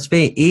 hermanos.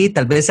 Y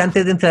tal vez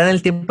antes de entrar en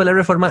el tiempo de la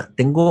Reforma,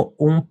 tengo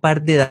un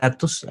par de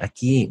datos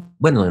aquí.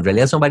 Bueno, en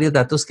realidad son varios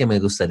datos que me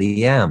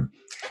gustaría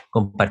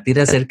compartir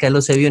acerca de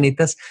los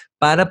ebionitas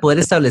para poder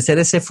establecer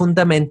ese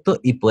fundamento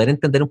y poder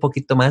entender un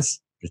poquito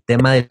más el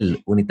tema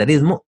del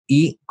unitarismo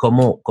y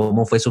cómo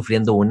fue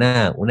sufriendo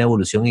una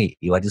evolución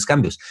y varios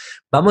cambios.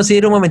 Vamos a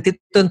ir un momentito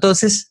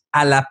entonces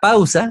a la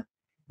pausa,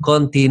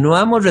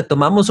 continuamos,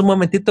 retomamos un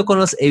momentito con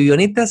los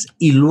ebionitas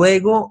y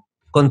luego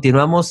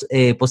continuamos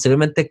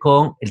posteriormente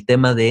con el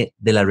tema de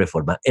la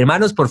Reforma.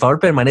 Hermanos, por favor,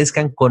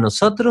 permanezcan con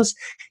nosotros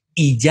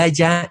y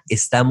ya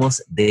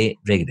estamos de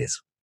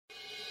regreso.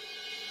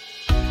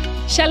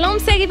 Shalom,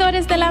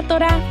 seguidores de la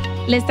Torá.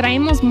 Les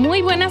traemos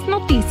muy buenas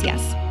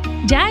noticias.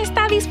 Ya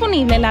está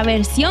disponible la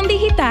versión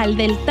digital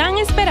del tan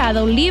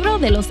esperado libro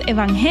de los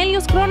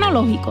Evangelios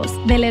cronológicos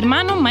del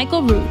hermano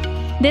Michael Root.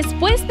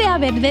 Después de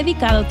haber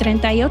dedicado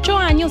 38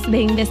 años de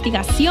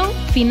investigación,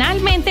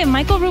 finalmente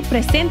Michael Root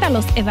presenta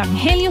los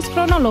Evangelios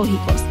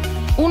cronológicos,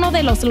 uno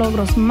de los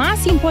logros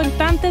más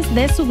importantes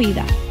de su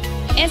vida.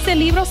 Este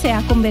libro se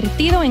ha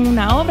convertido en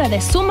una obra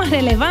de suma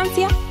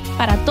relevancia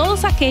para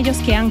todos aquellos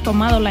que han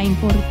tomado la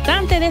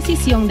importante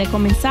decisión de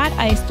comenzar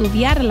a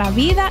estudiar la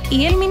vida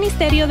y el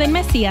ministerio del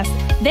Mesías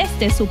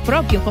desde su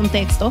propio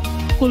contexto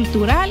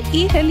cultural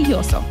y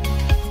religioso.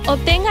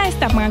 Obtenga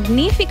esta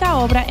magnífica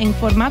obra en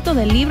formato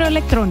de libro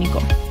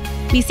electrónico.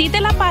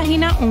 Visite la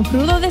página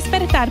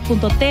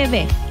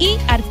uncrudodespertar.tv y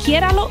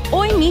adquiéralo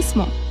hoy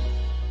mismo.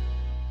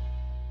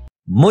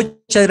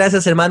 Muchas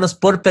gracias, hermanos,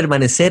 por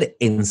permanecer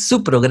en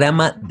su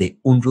programa de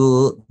Un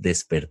Rudo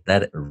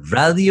Despertar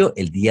Radio.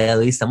 El día de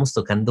hoy estamos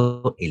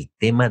tocando el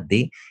tema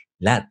de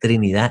la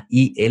Trinidad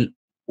y el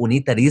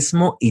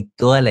unitarismo y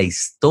toda la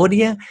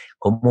historia,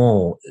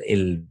 cómo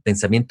el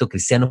pensamiento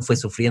cristiano fue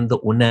sufriendo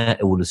una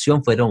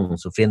evolución, fueron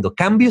sufriendo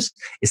cambios.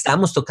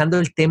 Estábamos tocando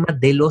el tema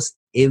de los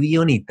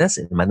ebionitas.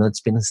 El hermano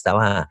Espino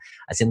estaba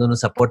haciendo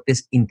unos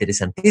aportes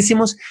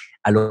interesantísimos,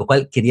 a lo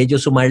cual quería yo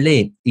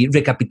sumarle y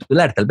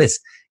recapitular tal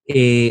vez.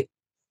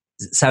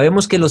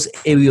 Sabemos que los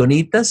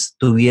ebionitas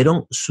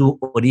tuvieron su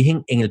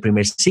origen en el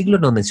primer siglo,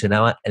 nos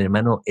mencionaba el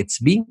hermano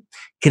Etzvi,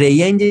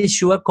 creían en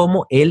Yeshua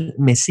como el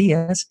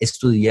Mesías,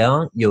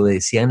 estudiaban y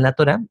obedecían la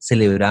Torá,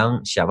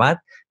 celebraban Shabbat,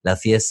 las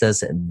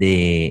fiestas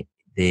de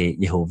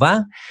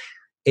Jehová,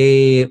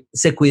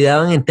 se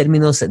cuidaban en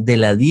términos de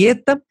la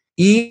dieta,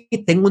 y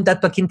tengo un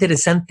dato aquí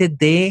interesante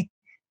de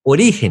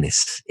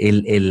Orígenes,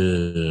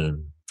 el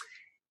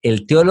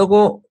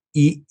teólogo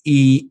e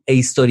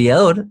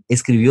historiador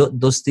escribió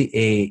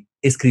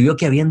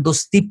que habían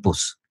dos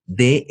tipos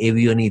de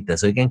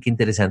ebionitas. Oigan qué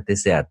interesante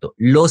este dato.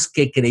 Los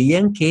que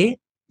creían que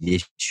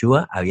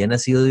Yeshua había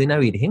nacido de una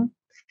virgen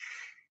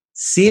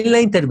sin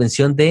la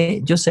intervención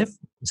de Joseph,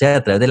 o sea,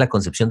 a través de la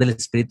concepción del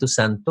Espíritu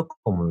Santo,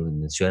 como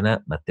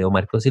menciona Mateo,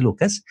 Marcos y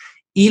Lucas,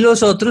 y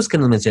los otros que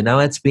nos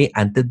mencionaba Tzvi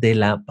antes de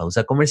la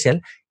pausa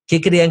comercial, que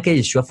creían que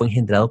Yeshua fue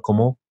engendrado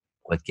como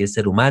cualquier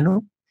ser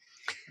humano,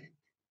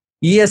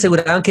 y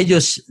aseguraban que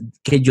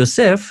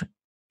Joseph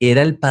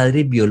era el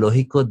padre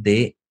biológico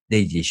de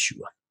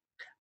Yeshua.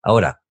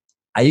 Ahora,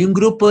 hay un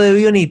grupo de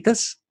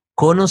ebionitas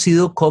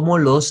conocido como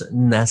los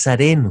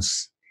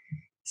nazarenos.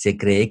 Se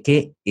cree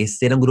que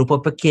este era un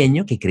grupo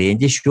pequeño que creía en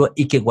Yeshua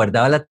y que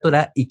guardaba la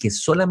Torá y que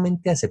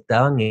solamente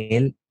aceptaban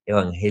el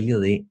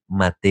Evangelio de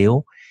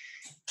Mateo,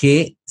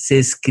 que se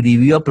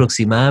escribió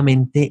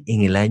aproximadamente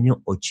en el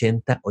año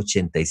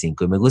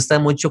 80-85. Y me gusta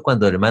mucho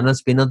cuando hermanos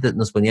Espino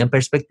nos ponía en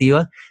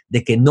perspectiva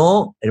de que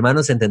no,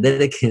 hermanos, entender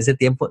de que en ese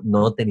tiempo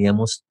no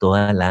teníamos todo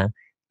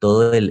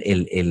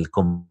el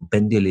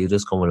compendio de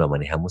libros como lo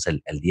manejamos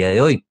al día de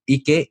hoy,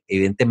 y que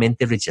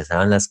evidentemente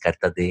rechazaban las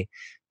cartas de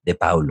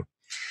Pablo.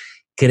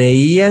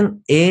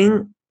 Creían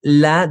en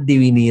la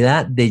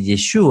divinidad de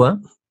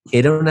Yeshua,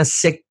 era una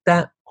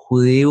secta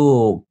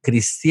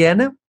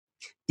judío-cristiana,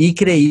 y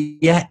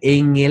creía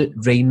en el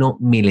reino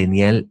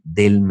milenial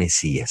del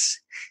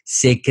Mesías.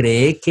 Se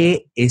cree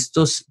que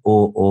estos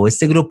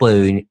este grupo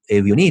de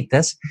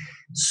ebionitas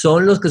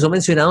son los que son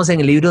mencionados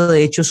en el libro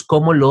de Hechos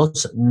como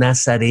los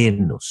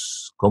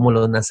nazarenos.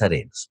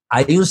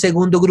 Hay un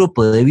segundo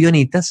grupo de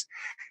ebionitas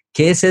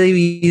que se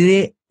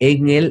divide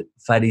en el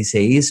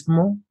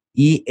fariseísmo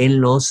y en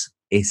los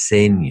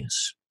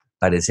esenios.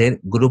 Parecer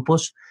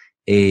grupos,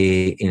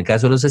 en el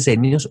caso de los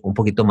esenios, un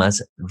poquito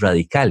más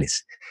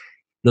radicales,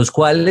 los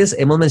cuales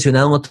hemos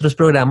mencionado en otros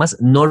programas,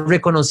 no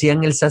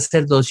reconocían el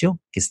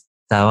sacerdocio que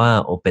estaba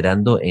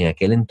operando en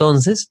aquel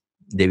entonces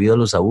debido a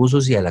los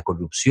abusos y a la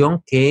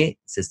corrupción que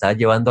se estaba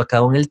llevando a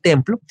cabo en el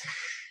templo.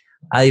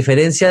 A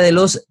diferencia de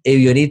los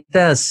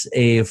ebionitas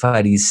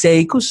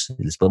fariseicos,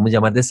 les podemos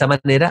llamar de esta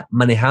manera,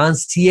 manejaban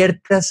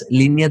ciertas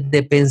líneas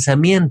de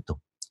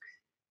pensamiento.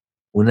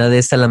 Una de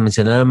estas la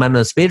mencionó el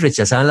hermano Smith,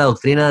 rechazaban la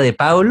doctrina de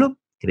Pablo,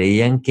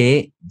 creían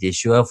que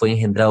Yeshua fue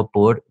engendrado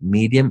por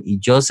Miriam y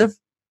Joseph.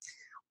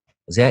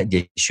 O sea,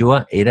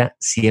 Yeshua era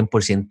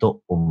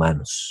 100%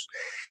 humanos.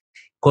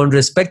 Con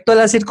respecto a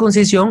la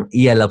circuncisión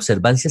y a la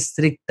observancia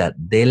estricta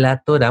de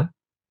la Torá,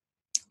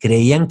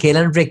 creían que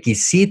eran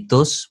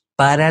requisitos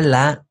para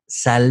la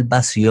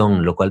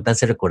salvación, lo cual me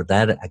hace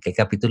recordar aquel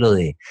capítulo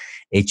de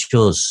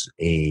Hechos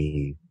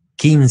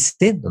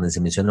 15, donde se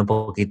menciona un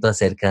poquito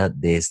acerca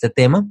de este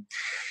tema.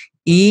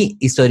 Y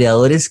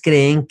historiadores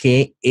creen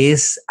que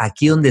es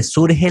aquí donde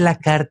surge la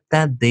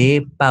carta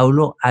de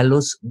Pablo a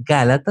los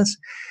Gálatas,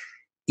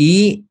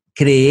 y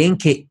creen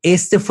que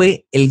este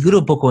fue el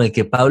grupo con el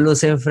que Pablo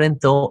se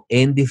enfrentó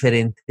en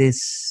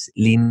diferentes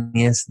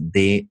líneas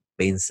de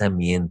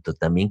pensamiento.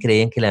 También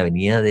creían que la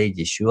venida de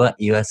Yeshua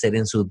iba a ser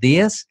en sus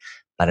días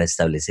para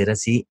establecer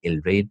así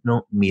el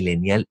reino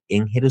milenial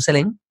en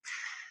Jerusalén.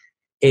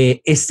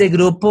 Este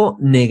grupo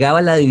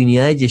negaba la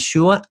divinidad de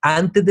Yeshua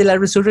antes de la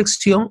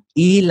resurrección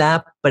y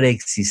la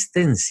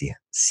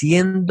preexistencia,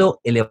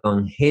 siendo el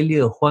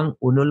Evangelio de Juan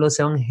uno de los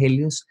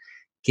evangelios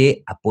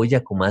que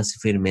apoya con más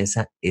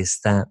firmeza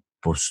esta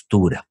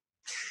postura.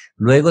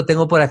 Luego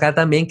tengo por acá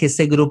también que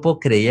este grupo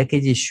creía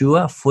que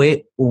Yeshua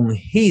fue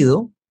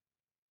ungido,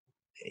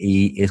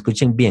 y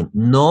escuchen bien,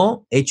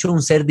 no hecho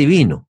un ser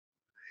divino,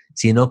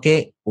 sino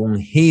que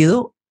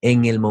ungido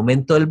en el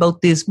momento del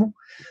bautismo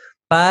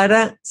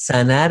para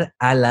sanar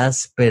a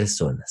las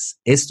personas.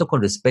 Esto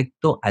con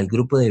respecto al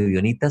grupo de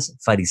ebionitas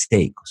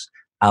fariseicos.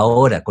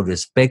 Ahora, con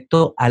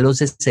respecto a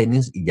los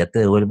esenios, y ya te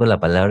devuelvo la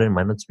palabra,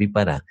 hermano Tzvi,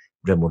 para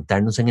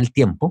remontarnos en el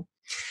tiempo,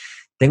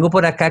 tengo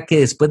por acá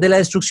que después de la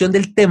destrucción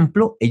del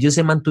templo, ellos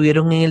se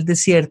mantuvieron en el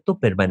desierto,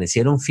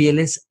 permanecieron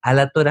fieles a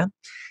la Torá,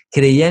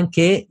 creían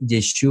que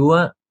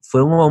Yeshua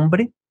fue un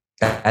hombre,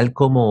 tal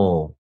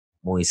como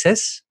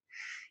Moisés,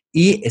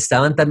 y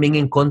estaban también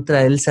en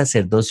contra del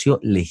sacerdocio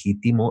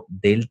legítimo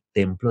del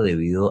templo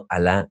debido a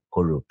la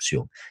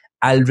corrupción.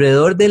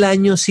 Alrededor del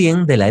año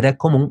 100 de la era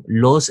común,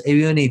 los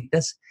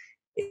ebionitas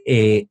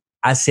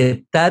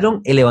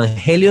aceptaron el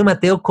Evangelio de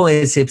Mateo con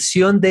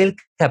excepción del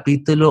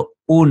capítulo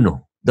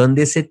 1,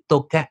 donde se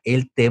toca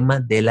el tema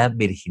de la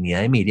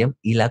virginidad de Miriam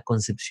y la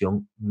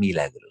concepción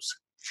milagrosa.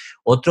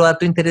 Otro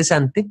dato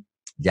interesante,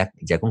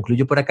 ya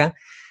concluyo por acá,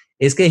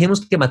 es que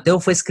dijimos que Mateo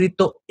fue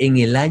escrito en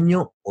el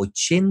año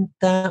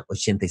 80,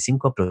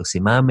 85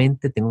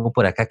 aproximadamente. Tengo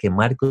por acá que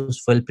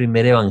Marcos fue el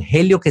primer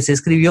evangelio que se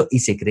escribió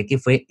y se cree que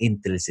fue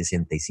entre el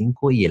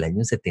 65 y el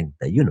año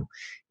 71.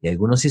 Y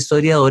algunos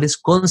historiadores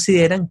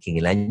consideran que en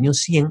el año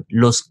 100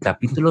 los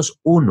capítulos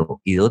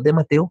 1 y 2 de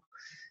Mateo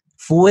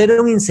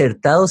fueron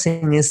insertados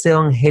en este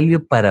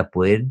evangelio para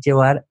poder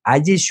llevar a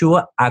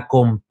Yeshua a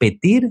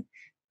competir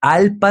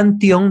al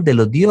panteón de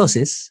los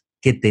dioses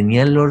que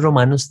tenían los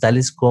romanos,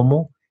 tales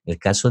como el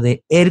caso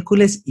de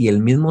Hércules y el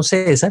mismo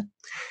César,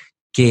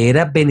 que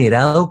era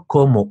venerado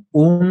como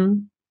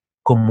un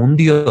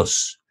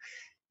dios.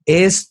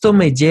 Esto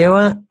me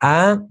lleva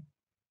a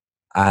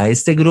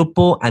este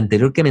grupo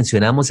anterior que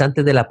mencionamos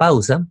antes de la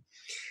pausa,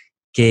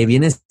 que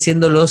vienen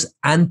siendo los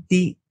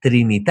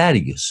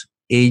antitrinitarios.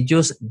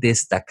 Ellos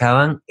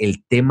destacaban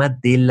el tema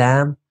de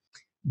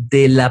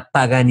la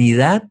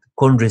paganidad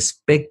con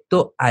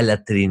respecto a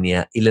la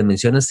Trinidad. Y les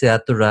menciono este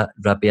dato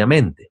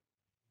rápidamente.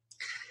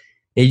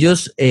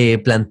 Ellos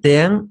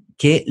plantean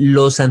que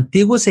los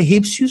antiguos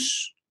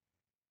egipcios,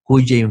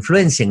 cuya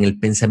influencia en el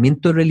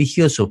pensamiento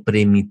religioso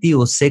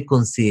primitivo se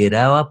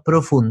consideraba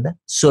profunda,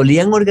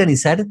 solían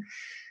organizar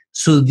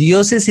sus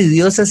dioses y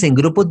diosas en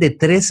grupos de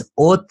 3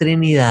 o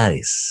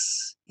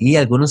trinidades. Y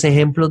algunos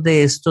ejemplos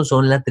de esto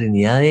son la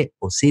trinidad de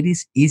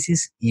Osiris,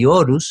 Isis y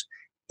Horus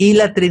y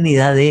la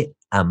trinidad de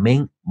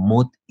Amen,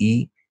 Mut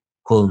y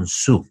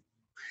Khonsu.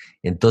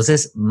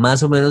 Entonces,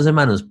 más o menos,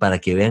 hermanos, para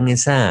que vean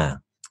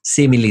esa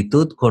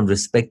similitud con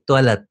respecto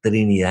a la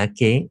Trinidad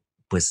que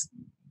pues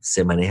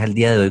se maneja el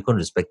día de hoy con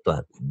respecto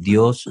a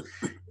Dios,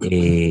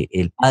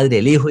 el Padre,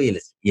 el Hijo y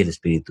el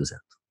Espíritu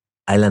Santo.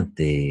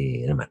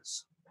 Adelante,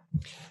 hermanos.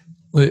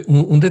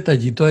 Un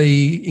detallito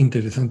ahí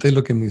interesante de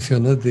lo que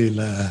mencionas de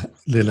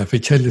la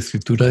fecha de la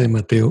escritura de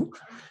Mateo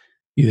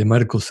y de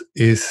Marcos.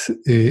 Es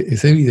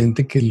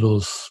evidente que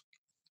los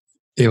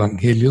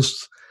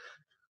evangelios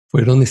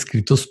fueron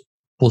escritos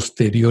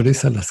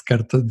posteriores a las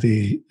cartas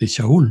de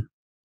Shaul,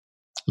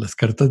 las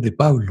cartas de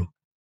Pablo.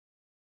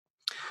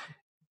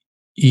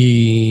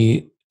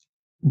 Y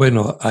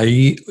bueno,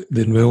 hay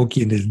de nuevo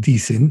quienes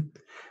dicen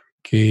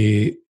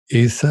que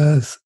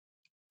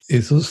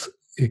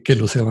que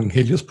los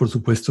evangelios, por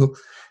supuesto,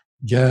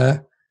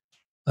 ya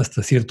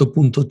hasta cierto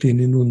punto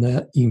tienen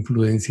una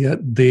influencia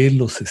de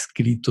los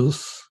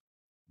escritos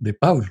de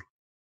Pablo.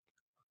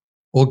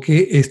 O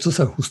que estos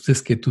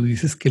ajustes que tú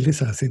dices que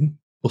les hacen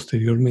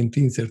posteriormente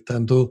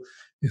insertando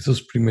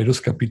esos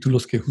primeros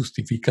capítulos que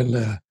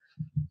justifican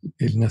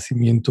el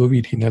nacimiento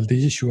virginal de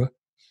Yeshua,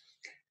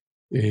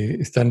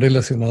 están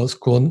relacionados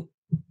con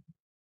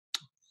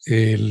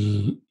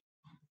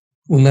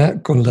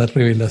con la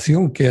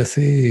revelación que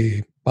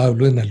hace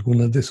Pablo en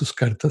algunas de sus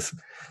cartas,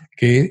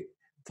 que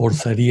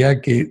forzaría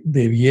a que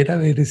debiera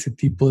haber ese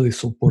tipo de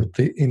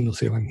soporte en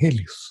los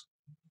evangelios.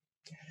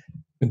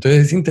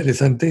 Entonces es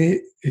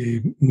interesante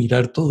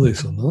mirar todo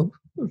eso, ¿no?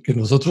 Porque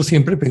nosotros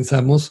siempre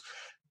pensamos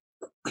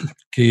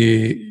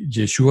que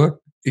Yeshua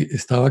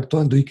estaba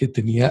actuando y que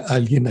tenía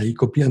alguien ahí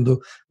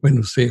copiando, bueno,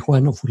 usted,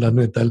 Juan o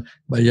fulano de tal,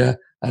 vaya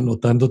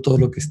anotando todo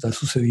lo que está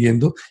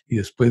sucediendo y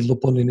después lo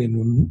ponen en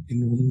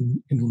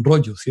un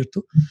rollo,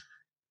 ¿cierto?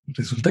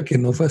 Resulta que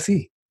no fue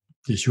así.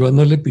 Yeshua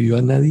no le pidió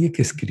a nadie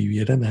que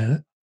escribiera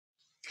nada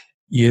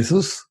y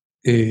esos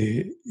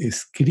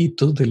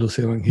escritos de los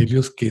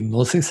evangelios que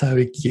no se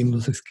sabe quién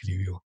los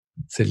escribió,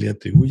 se le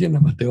atribuyen a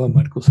Mateo, a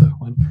Marcos, a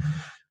Juan,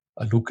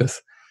 a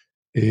Lucas,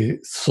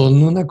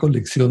 son una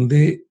colección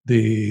de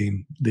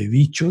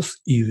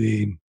dichos y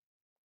de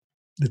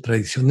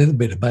tradiciones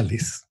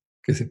verbales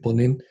que se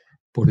ponen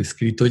por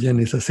escrito ya en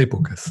esas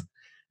épocas.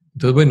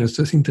 Entonces, bueno,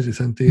 esto es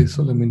interesante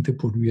solamente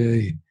por vía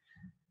de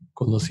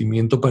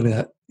conocimiento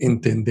para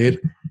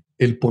entender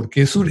el por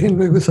qué surgen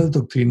luego esas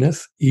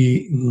doctrinas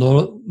y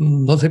no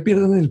se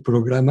pierdan el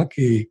programa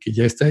que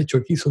ya está hecho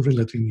aquí sobre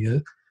la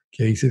Trinidad,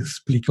 que ahí se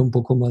explica un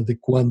poco más de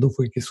cuándo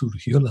fue que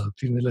surgió la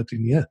doctrina de la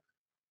Trinidad,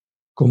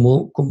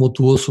 cómo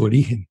tuvo su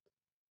origen,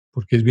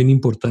 porque es bien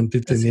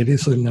importante tener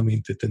eso en la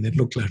mente,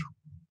 tenerlo claro.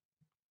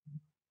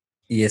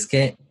 Y es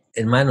que,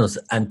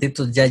 hermanos, antes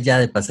ya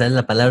de pasar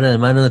la palabra al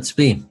hermano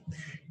Tzvi,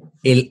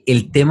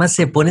 el tema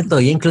se pone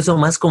todavía incluso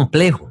más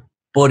complejo,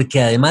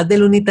 porque además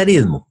del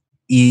unitarismo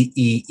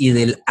y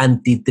del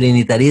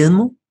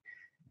antitrinitarismo,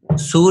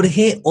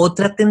 surge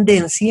otra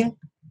tendencia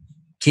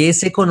que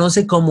se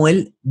conoce como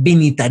el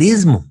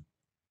binitarismo,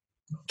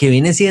 que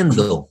viene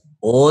siendo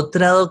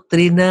otra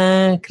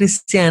doctrina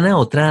cristiana,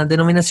 otra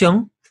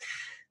denominación,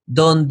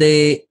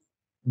 donde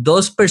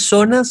dos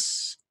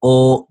personas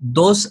o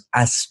dos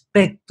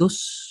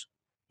aspectos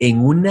en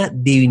una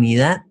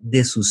divinidad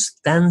de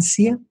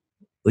sustancia.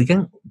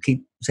 Oigan, o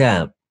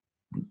sea,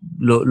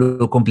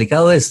 lo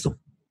complicado de esto.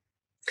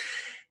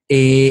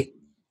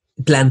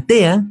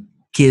 Plantea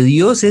que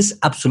Dios es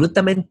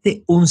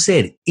absolutamente un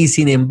ser y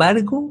sin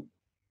embargo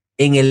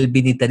en el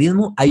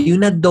binitarismo hay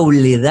una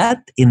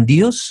dobledad en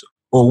Dios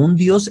o un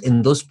Dios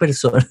en dos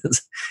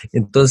personas.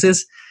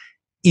 Entonces,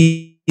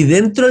 y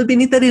dentro del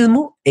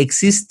binitarismo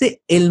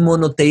existe el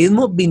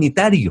monoteísmo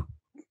binitario,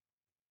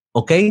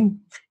 ¿ok?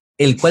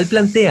 El cual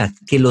plantea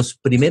que los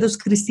primeros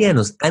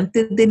cristianos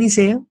antes de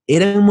Nicea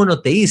eran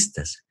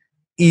monoteístas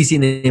y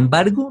sin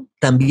embargo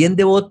también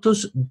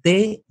devotos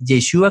de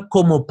Yeshua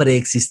como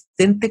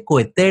preexistente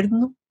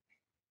coeterno,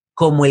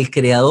 como el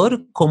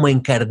creador, como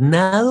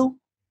encarnando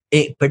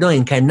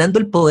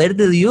el poder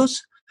de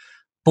Dios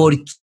por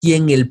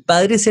quien el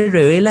Padre se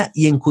revela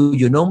y en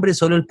cuyo nombre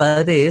solo el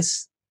Padre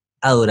es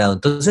adorado.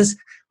 Entonces,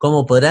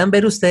 como podrán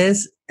ver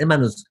ustedes,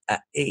 hermanos,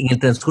 en el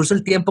transcurso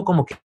del tiempo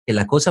como que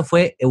la cosa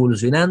fue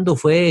evolucionando,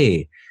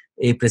 fue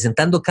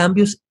presentando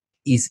cambios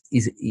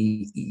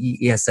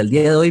y hasta el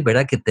día de hoy,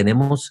 ¿verdad? Que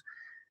tenemos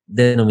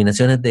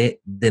denominaciones de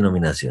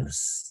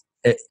denominaciones.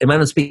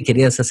 Hermanos,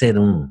 querías hacer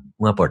un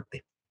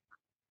aporte.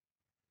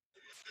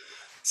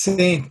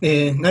 Sí,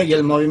 no, y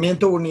el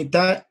movimiento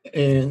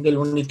del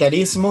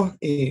unitarismo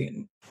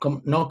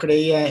no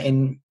creía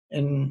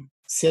en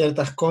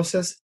ciertas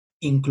cosas,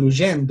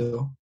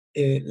 incluyendo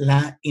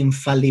la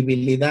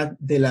infalibilidad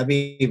de la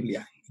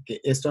Biblia. Que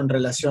esto en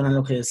relación a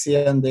lo que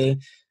decían de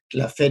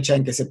la fecha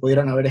en que se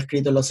pudieron haber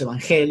escrito los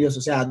evangelios,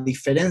 o sea, a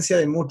diferencia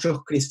de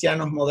muchos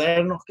cristianos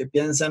modernos que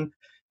piensan,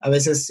 a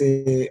veces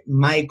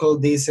Michael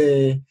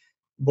dice,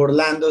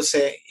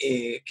 burlándose,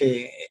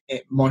 que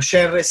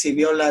Moshe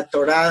recibió la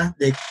Torá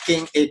de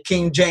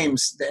King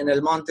James en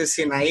el monte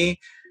Sinaí.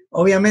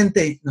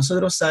 Obviamente,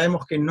 nosotros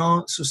sabemos que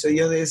no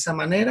sucedió de esa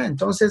manera,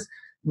 entonces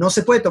no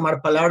se puede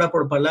tomar palabra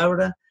por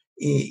palabra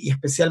y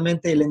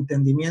especialmente el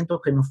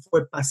entendimiento que nos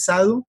fue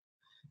pasado,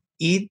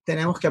 y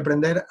tenemos que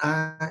aprender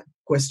a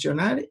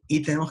cuestionar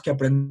y tenemos que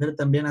aprender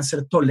también a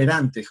ser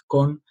tolerantes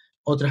con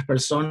otras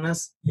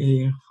personas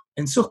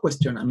en sus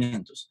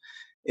cuestionamientos.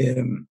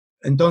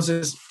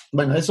 Entonces,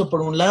 bueno, eso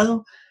por un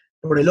lado.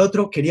 Por el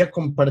otro, quería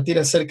compartir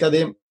acerca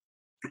de,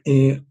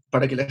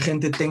 para que la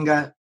gente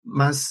tenga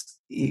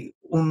más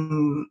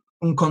un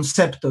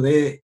concepto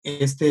de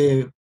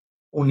este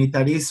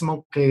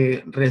unitarismo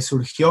que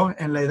resurgió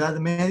en la Edad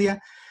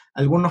Media,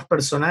 algunos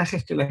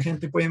personajes que la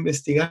gente puede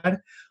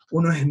investigar.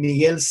 Uno es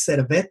Miguel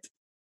Servet,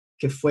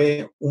 que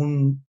fue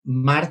un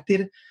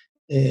mártir.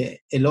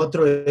 El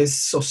otro es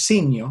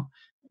Socinio,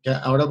 que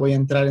ahora voy a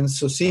entrar en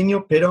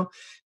Socinio, pero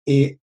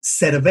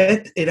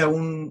Servet era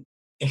un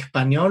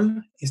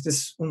español, este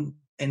es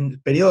en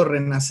el periodo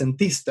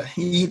renacentista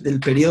y del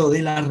periodo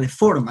de la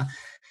Reforma.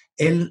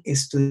 Él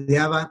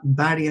estudiaba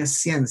varias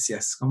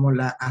ciencias, como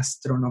la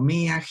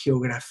astronomía,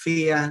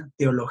 geografía,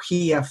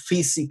 teología,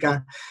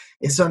 física.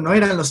 Eso no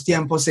eran los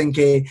tiempos en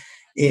que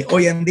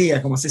hoy en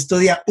día, como se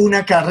estudia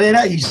una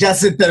carrera y ya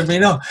se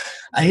terminó.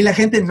 Ahí la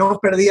gente no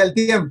perdía el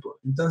tiempo.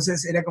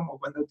 Entonces era como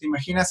cuando te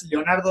imaginas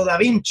Leonardo da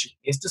Vinci.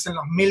 Esto es en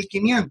los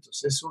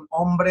 1500. Es un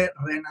hombre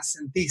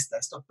renacentista.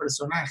 Estos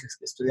personajes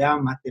que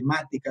estudiaban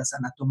matemáticas,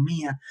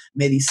 anatomía,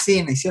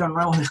 medicina, hicieron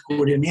nuevos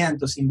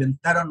descubrimientos,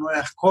 inventaron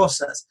nuevas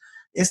cosas.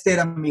 Este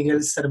era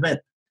Miguel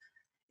Servet.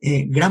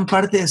 Gran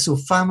parte de su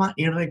fama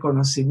y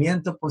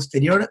reconocimiento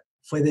posterior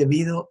fue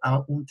debido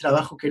a un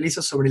trabajo que él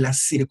hizo sobre la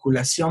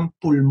circulación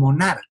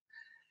pulmonar,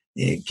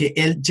 que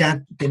él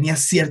ya tenía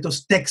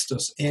ciertos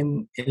textos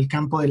en el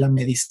campo de la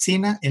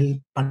medicina.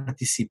 Él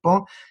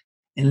participó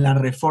en la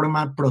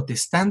Reforma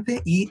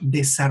Protestante y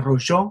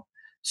desarrolló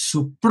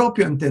su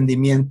propio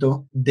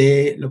entendimiento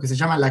de lo que se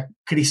llama la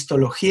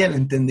cristología, el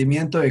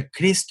entendimiento de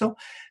Cristo,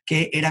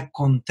 que era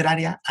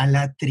contraria a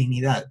la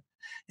Trinidad.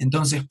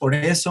 Entonces, por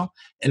eso,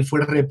 él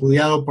fue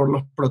repudiado por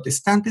los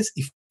protestantes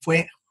y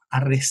fue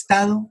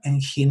arrestado en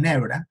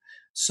Ginebra,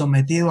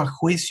 sometido a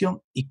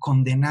juicio y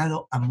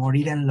condenado a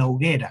morir en la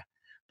hoguera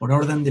por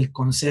orden del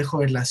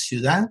Consejo de la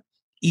ciudad.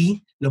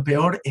 Y lo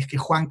peor es que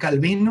Juan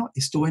Calvino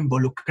estuvo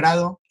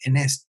involucrado en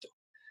esto.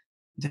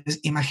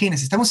 Entonces,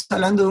 imagínense, estamos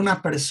hablando de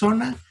una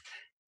persona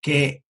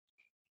que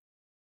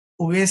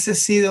hubiese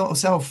sido, o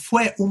sea,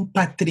 fue un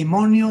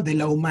patrimonio de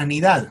la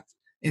humanidad,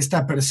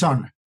 esta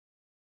persona.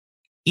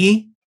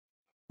 Y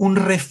un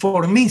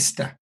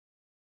reformista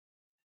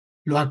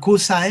lo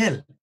acusa a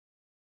él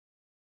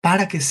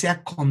para que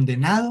sea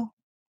condenado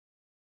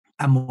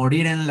a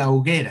morir en la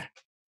hoguera.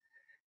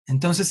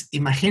 Entonces,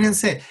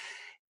 imagínense,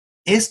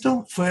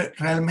 esto fue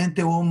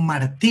realmente un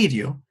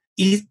martirio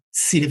y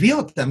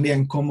sirvió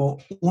también como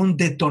un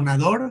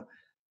detonador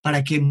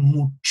para que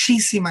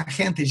muchísima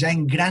gente, ya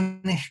en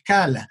gran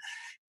escala,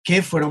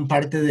 que fueron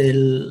parte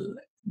del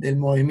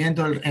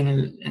movimiento en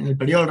el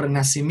periodo del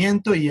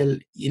Renacimiento y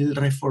el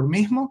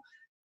reformismo,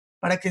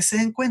 para que se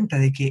den cuenta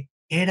de que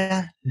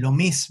era lo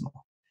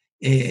mismo.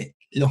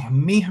 Las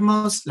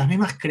mismas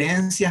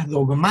creencias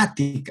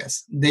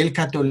dogmáticas del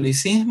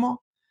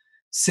catolicismo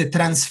se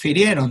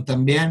transfirieron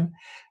también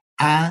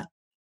a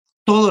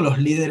todos los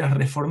líderes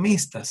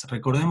reformistas.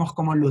 Recordemos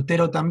cómo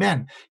Lutero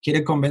también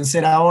quiere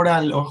convencer ahora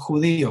a los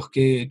judíos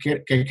que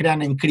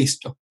crean en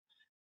Cristo,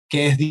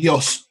 que es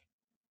Dios.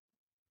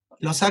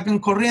 Lo sacan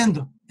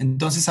corriendo.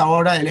 Entonces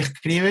ahora él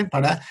escribe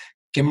para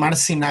quemar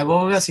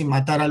sinagogas y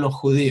matar a los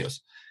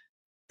judíos.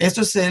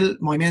 Esto es el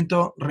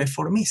movimiento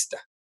reformista.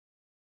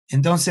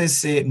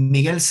 Entonces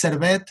Miguel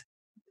Servet,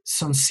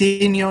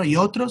 Soncinio y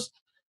otros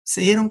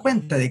se dieron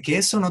cuenta de que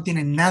eso no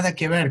tiene nada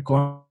que ver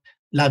con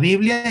la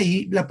Biblia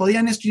y la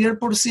podían estudiar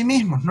por sí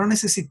mismos. No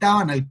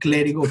necesitaban al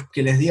clérigo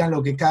que les digan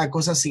lo que cada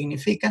cosa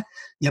significa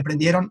y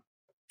aprendieron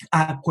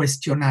a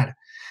cuestionar.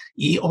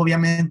 Y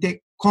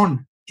obviamente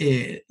con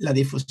la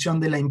difusión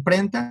de la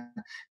imprenta,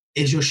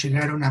 ellos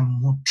llegaron a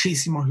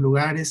muchísimos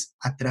lugares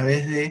a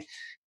través de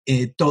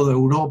toda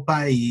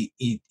Europa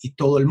y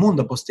todo el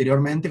mundo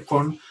posteriormente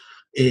con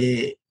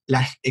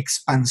la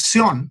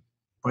expansión.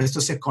 Por esto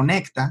se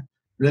conecta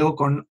luego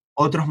con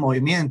otros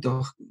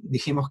movimientos,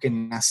 dijimos que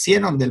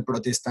nacieron del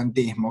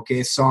protestantismo,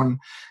 que son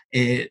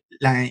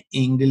la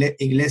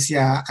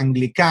iglesia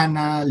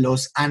anglicana,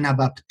 los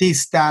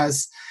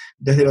anabaptistas.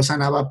 Desde los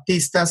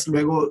anabaptistas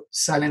luego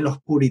salen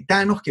los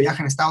puritanos que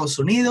viajan a Estados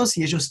Unidos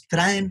y ellos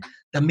traen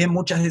también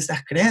muchas de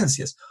estas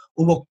creencias.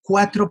 Hubo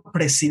 4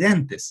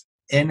 presidentes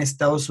en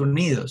Estados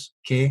Unidos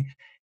que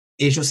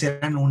ellos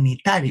eran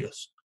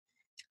unitarios.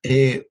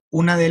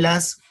 Una de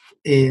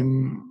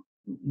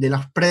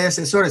los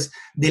predecesores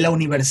de la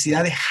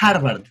Universidad de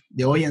Harvard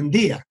de hoy en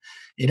día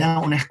era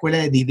una escuela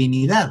de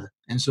divinidad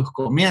en sus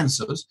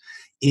comienzos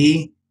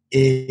y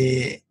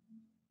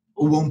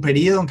hubo un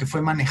periodo en que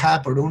fue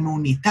manejada por un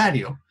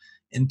unitario.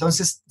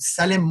 Entonces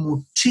sale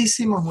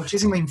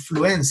muchísima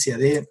influencia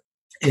de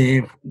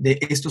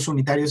estos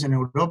unitarios en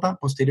Europa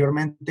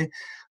posteriormente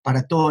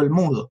para todo el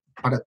mundo.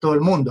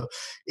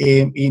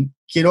 Y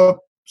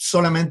quiero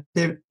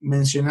solamente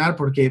mencionar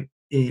porque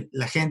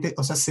la gente,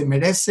 o sea, se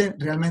merece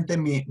realmente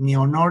mi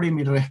honor y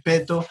mi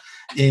respeto,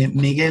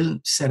 Miguel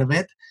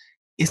Servet.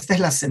 Esta es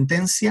la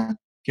sentencia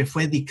que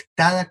fue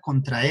dictada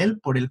contra él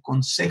por el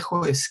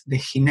Consejo de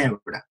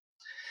Ginebra.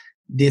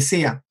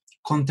 Decía,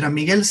 contra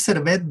Miguel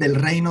Servet del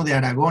Reino de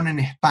Aragón en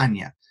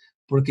España,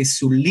 porque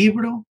su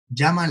libro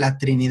llama a la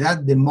Trinidad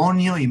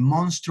demonio y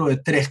monstruo de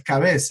 3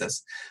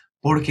 cabezas,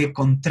 porque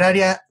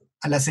contraria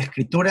a las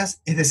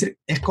Escrituras, es decir,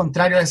 es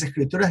contrario a las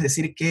Escrituras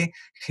decir que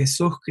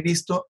Jesús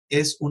Cristo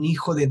es un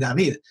hijo de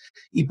David,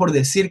 y por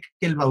decir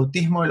que el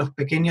bautismo de los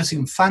pequeños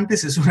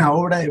infantes es una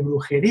obra de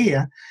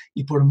brujería,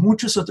 y por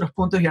muchos otros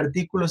puntos y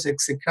artículos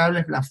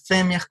execrables,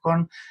 blasfemias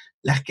con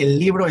las que el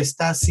libro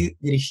está así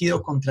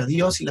dirigido contra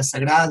Dios y la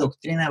sagrada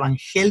doctrina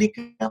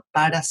evangélica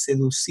para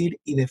seducir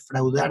y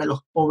defraudar a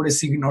los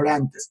pobres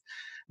ignorantes.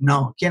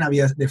 No, ¿quién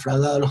había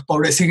defraudado a los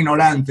pobres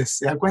ignorantes?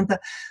 ¿Se da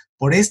cuenta?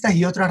 Por estas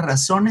y otras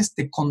razones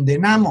te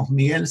condenamos,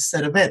 Miguel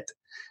Servet,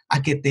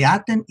 a que te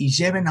aten y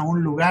lleven a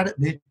un lugar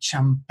de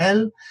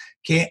champel,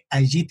 que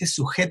allí te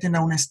sujeten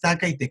a una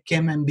estaca y te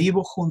quemen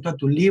vivo junto a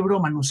tu libro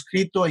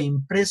manuscrito e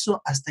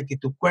impreso hasta que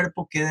tu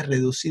cuerpo quede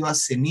reducido a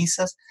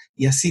cenizas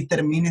y así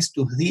termines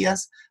tus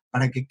días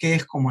para que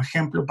quedes como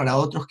ejemplo para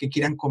otros que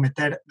quieran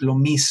cometer lo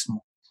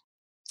mismo.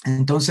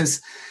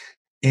 Entonces,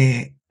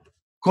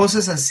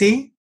 cosas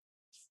así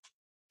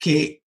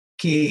que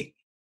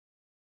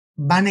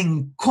van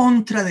en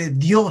contra de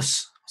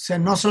Dios. O sea,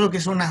 no solo que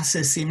es un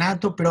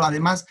asesinato, pero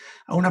además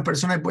a una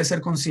persona que puede ser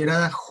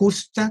considerada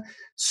justa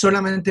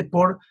solamente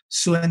por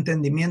su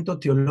entendimiento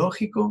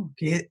teológico,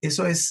 que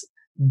eso es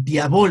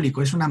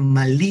diabólico, es una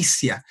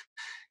malicia.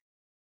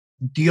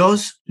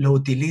 Dios lo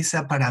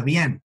utiliza para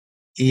bien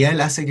y Él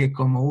hace que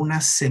como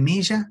una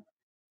semilla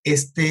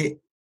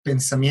este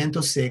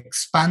pensamiento se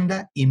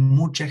expanda y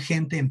mucha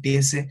gente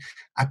empiece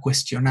a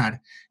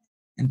cuestionar.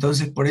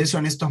 Entonces, por eso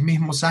en estos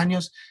mismos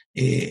años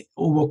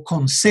hubo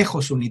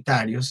consejos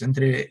unitarios,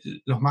 entre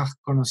los más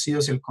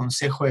conocidos el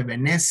Consejo de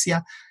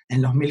Venecia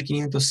en los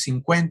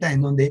 1550,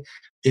 en donde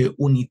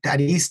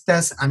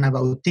unitaristas,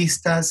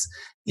 anabautistas,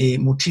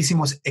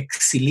 muchísimos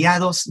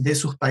exiliados de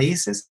sus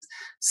países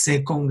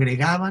se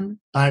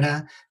congregaban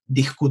para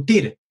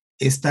discutir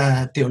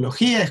esta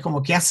teología. Es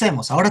como, ¿qué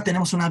hacemos? Ahora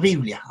tenemos una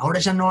Biblia, ahora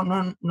ya no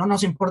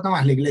nos importa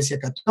más la Iglesia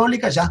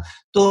Católica, ya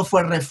todo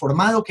fue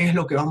reformado, ¿qué es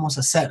lo que vamos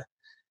a hacer?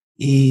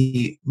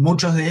 Y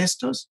muchos de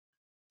estos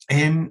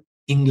en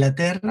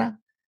Inglaterra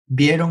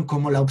vieron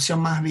como la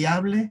opción más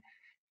viable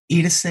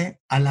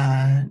irse a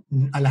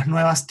las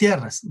nuevas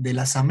tierras de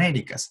las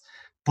Américas,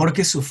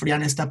 porque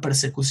sufrían esta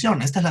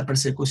persecución. Esta es la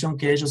persecución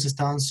que ellos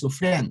estaban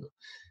sufriendo.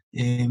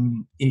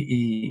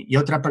 Y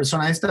otra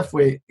persona esta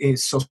fue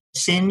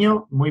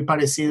Socinio, muy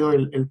parecido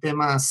el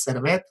tema a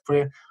Servet,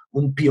 fue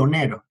un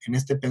pionero en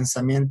este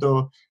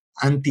pensamiento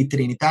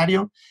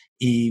antitrinitario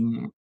y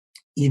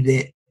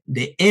de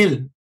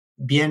él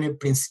viene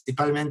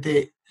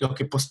principalmente lo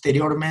que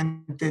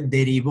posteriormente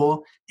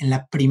derivó en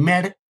la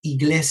primer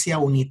iglesia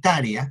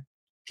unitaria,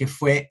 que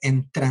fue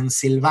en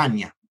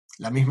Transilvania,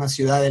 la misma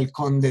ciudad del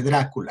conde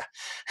Drácula.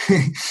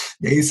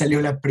 De ahí salió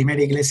la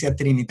primera iglesia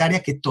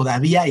trinitaria, que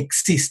todavía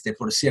existe,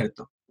 por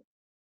cierto.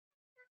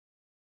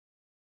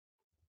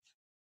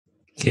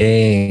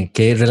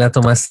 Qué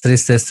relato más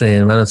triste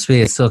hermano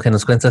Zvi, esto que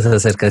nos cuentas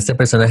acerca de este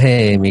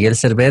personaje Miguel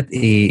Servet,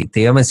 y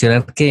te iba a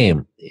mencionar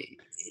que,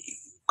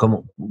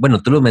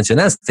 bueno, tú lo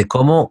mencionaste,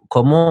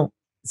 cómo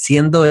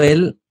siendo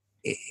él,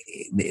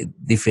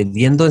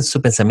 difiriendo en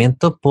su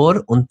pensamiento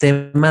por un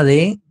tema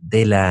de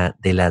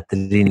la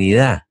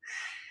Trinidad,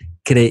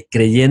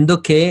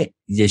 creyendo que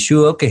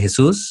Yeshua, que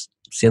Jesús,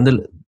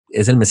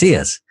 es el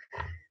Mesías.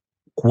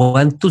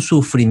 ¿Cuánto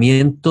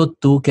sufrimiento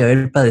tuvo que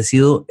haber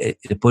padecido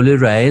el pueblo de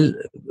Israel,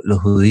 los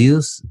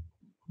judíos,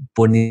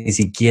 por ni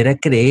siquiera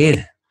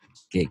creer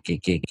que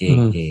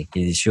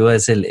Yeshua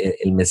es el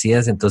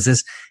Mesías?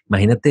 Entonces,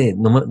 imagínate,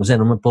 no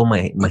me puedo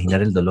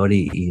imaginar el dolor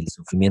y el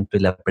sufrimiento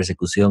y la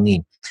persecución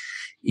y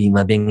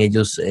más bien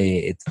ellos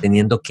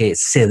teniendo que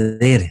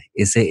ceder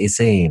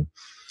ese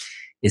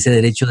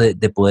derecho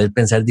de poder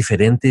pensar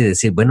diferente y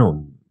decir,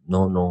 bueno,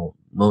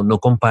 no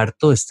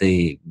comparto,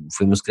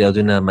 fuimos creados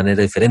de una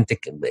manera diferente,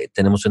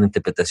 tenemos una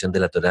interpretación de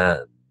la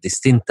Torá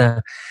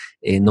distinta,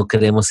 no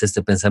creemos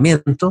este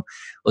pensamiento.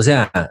 O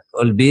sea,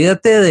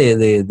 olvídate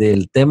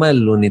del tema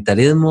del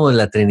unitarismo, de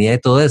la Trinidad y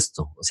todo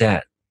esto. O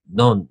sea,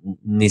 no,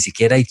 ni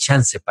siquiera hay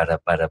chance para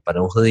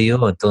un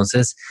judío.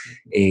 Entonces,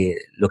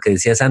 lo que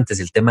decías antes,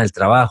 el tema del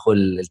trabajo,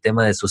 el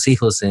tema de sus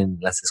hijos en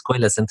las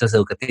escuelas, centros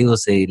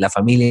educativos, la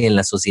familia, en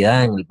la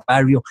sociedad, en el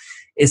barrio,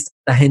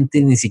 esta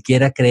gente ni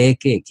siquiera cree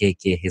que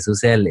Jesús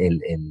sea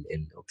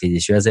o que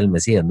Yeshua es el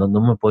Mesías. No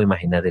me puedo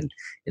imaginar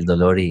el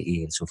dolor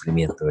y el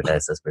sufrimiento, ¿verdad?, de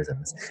estas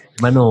personas.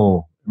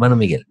 Hermano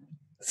Miguel.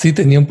 Sí,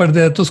 tenía un par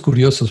de datos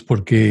curiosos,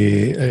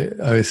 porque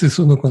a veces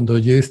uno cuando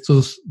oye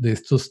de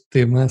estos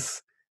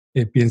temas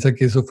piensa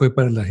que eso fue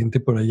para la gente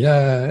por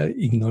allá,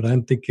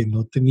 ignorante, que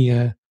no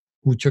tenía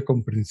mucha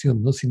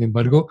comprensión, ¿no? Sin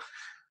embargo,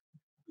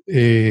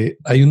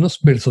 hay unos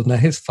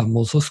personajes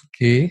famosos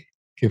que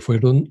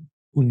fueron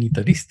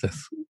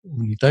unitarios.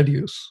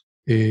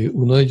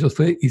 Uno de ellos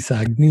fue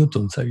Isaac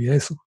Newton, ¿sabía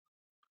eso?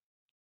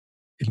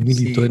 Él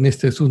militó en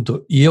este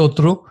asunto. Y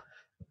otro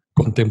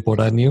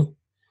contemporáneo,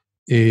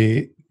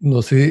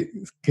 no sé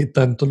qué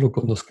tanto lo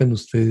conozcan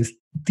ustedes,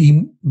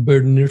 Tim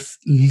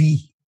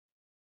Berners-Lee.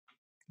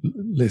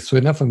 ¿Les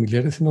suena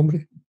familiar ese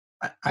nombre?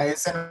 A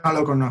ese no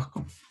lo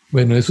conozco.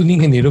 Bueno, es un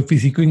ingeniero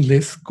físico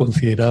inglés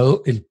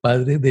considerado el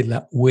padre de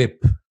la web,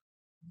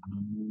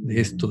 de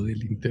esto,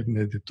 del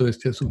internet, de todo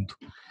este asunto.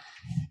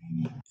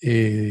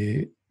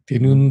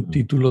 Tiene un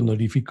título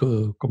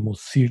honorífico como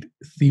Sir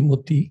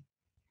Timothy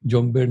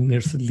John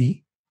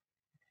Berners-Lee,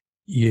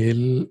 y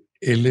él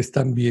es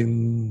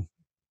también,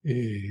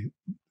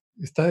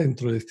 está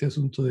dentro de este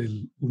asunto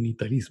del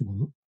unitarismo,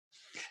 ¿no?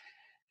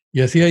 Y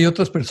así hay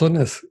otras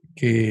personas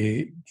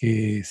que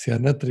se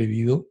han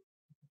atrevido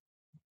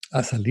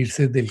a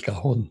salirse del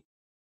cajón.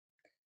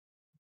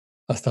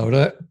 Hasta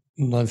ahora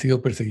no han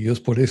sido perseguidos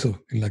por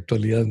eso en la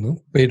actualidad,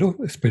 ¿no? Pero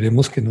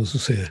esperemos que no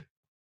suceda.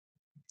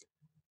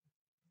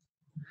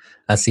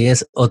 Así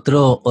es.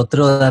 Otro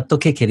dato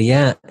que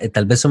quería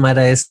tal vez sumar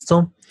a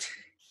esto,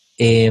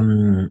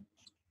 que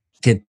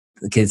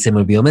se me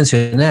olvidó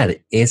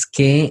mencionar, es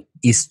que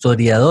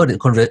historiadores,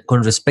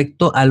 con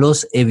respecto a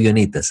los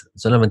ebionitas,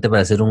 solamente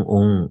para hacer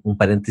un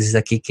paréntesis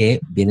aquí,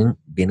 que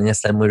vienen a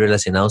estar muy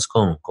relacionados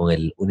con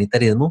el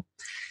unitarismo,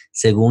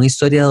 según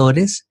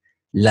historiadores,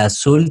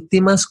 las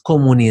últimas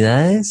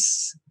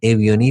comunidades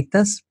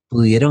ebionitas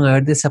pudieron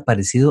haber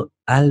desaparecido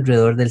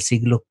alrededor del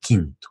siglo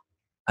V.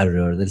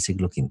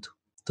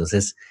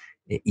 Entonces,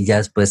 y ya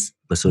después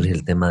pues surge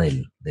el tema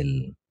del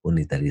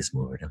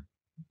unitarismo, ¿verdad?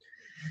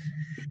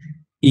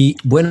 Y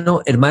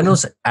bueno,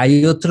 hermanos,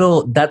 hay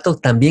otro dato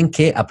también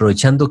que,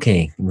 aprovechando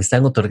que me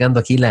están otorgando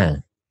aquí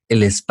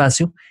el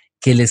espacio,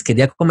 que les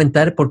quería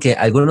comentar, porque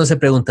algunos se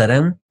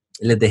preguntarán,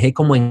 les dejé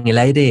como en el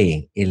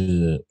aire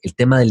el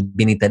tema del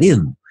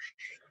binitarismo.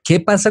 ¿Qué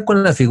pasa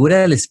con la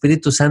figura del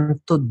Espíritu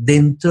Santo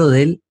dentro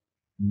del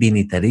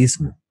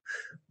binitarismo?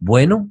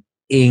 Bueno,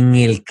 en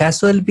el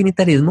caso del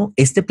binitarismo,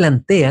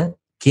 plantea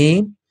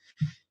que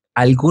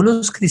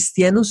algunos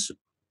cristianos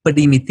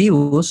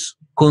primitivos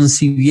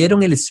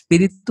concibieron el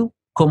Espíritu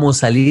como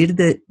salir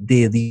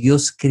de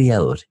Dios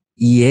creador,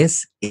 y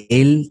es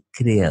el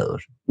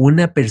creador,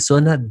 una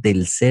persona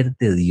del ser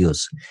de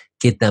Dios,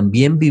 que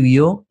también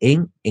vivió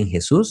en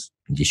Jesús,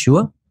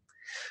 Yeshua.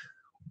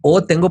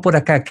 O tengo por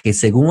acá que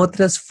según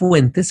otras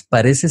fuentes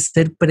parece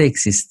ser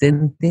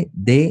preexistente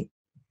de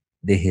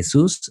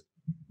Jesús,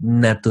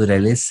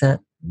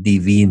 naturaleza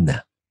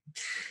divina.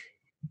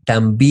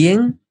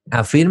 También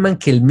afirman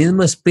que el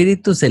mismo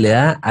Espíritu se le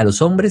da a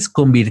los hombres,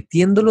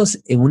 convirtiéndolos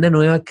en una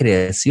nueva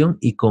creación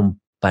y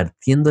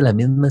compartiendo la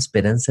misma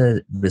esperanza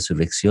de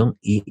resurrección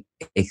y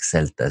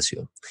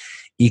exaltación.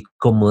 Y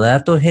como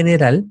dato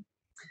general,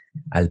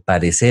 al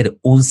parecer,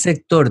 un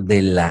sector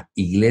de la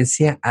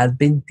Iglesia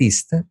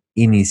Adventista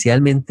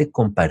inicialmente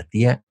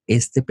compartía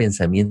este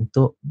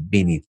pensamiento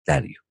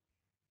binitario.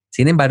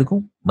 Sin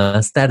embargo,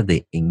 más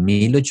tarde, en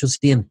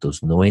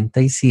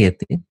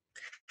 1897,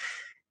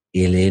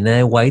 Elena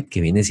de White,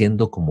 que viene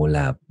siendo como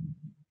la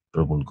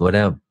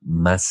promulgora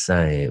más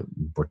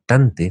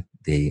importante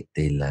de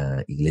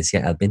la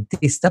Iglesia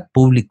Adventista,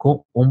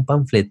 publicó un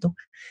panfleto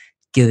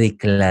que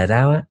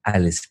declaraba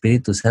al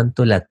Espíritu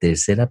Santo la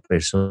tercera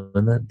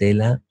persona de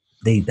la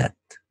deidad.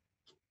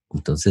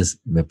 Entonces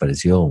me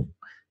pareció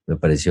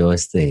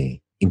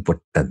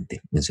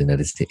importante mencionar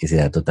ese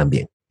dato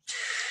también.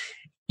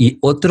 Y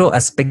otro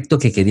aspecto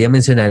que quería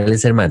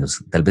mencionarles,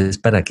 hermanos, tal vez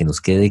para que nos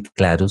quede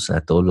claros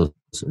a todos los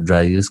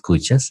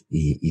radioescuchas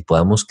y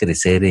podamos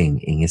crecer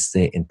en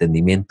este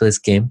entendimiento, es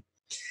que,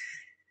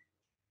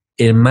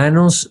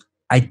 hermanos,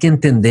 hay que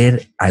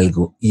entender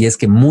algo, y es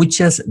que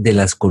muchas de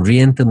las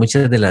corrientes,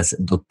 muchas de las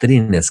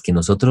doctrinas que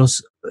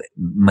nosotros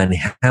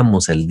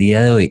manejamos al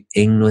día de hoy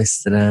en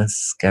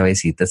nuestras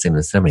cabecitas, en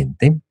nuestra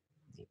mente,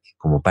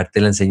 como parte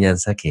de la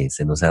enseñanza que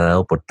se nos ha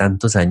dado por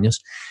tantos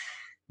años,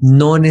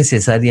 no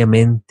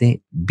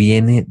necesariamente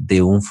viene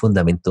de un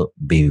fundamento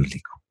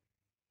bíblico.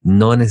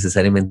 No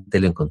necesariamente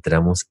lo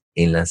encontramos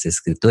en las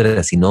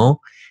Escrituras,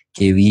 sino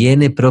que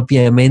viene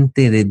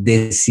propiamente de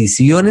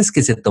decisiones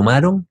que se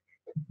tomaron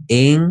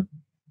en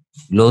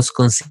los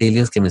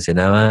concilios que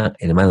mencionaba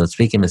el hermano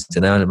Zvi, que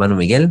mencionaba el hermano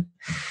Miguel,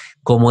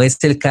 como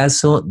es el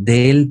caso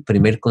del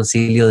primer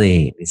concilio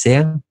de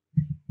Nicea,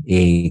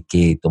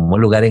 que tomó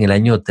lugar en el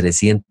año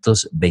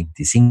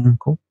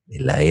 325 de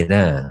la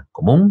era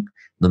común.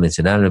 Nos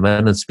mencionaba el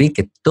hermano Zvi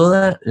que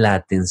toda la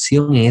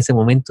atención en ese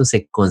momento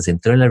se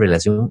concentró en la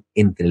relación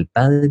entre el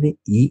Padre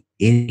y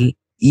el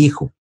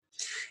Hijo.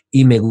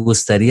 Y me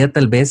gustaría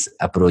tal vez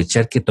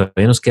aprovechar que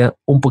todavía nos queda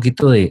un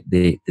poquito de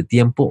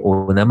tiempo,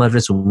 o nada más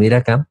resumir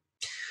acá,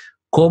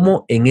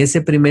 cómo en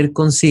ese primer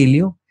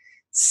concilio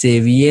se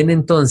viene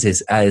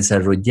entonces a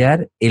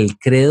desarrollar el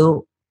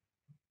credo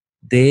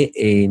de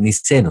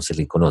Niceno, se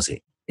le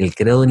conoce, el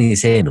credo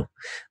niceno,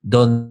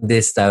 donde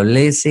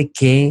establece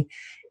que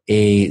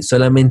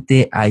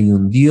solamente hay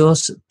un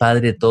Dios,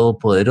 Padre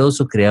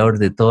Todopoderoso, Creador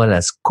de todas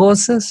las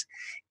cosas,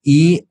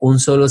 y un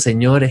solo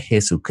Señor,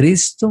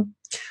 Jesucristo,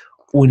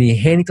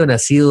 unigénito,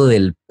 nacido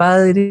del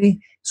Padre,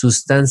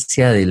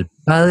 sustancia del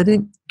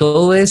Padre.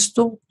 Todo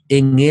esto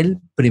en el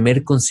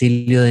primer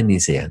concilio de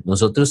Nicea.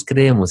 Nosotros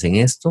creemos en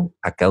esto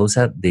a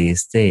causa de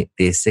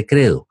este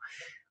credo.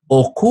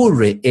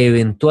 Ocurre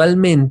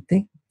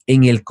eventualmente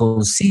en el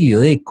concilio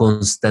de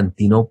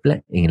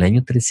Constantinopla en el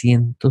año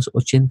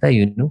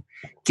 381,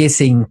 que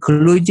se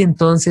incluye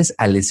entonces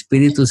al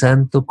Espíritu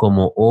Santo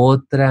como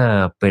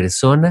otra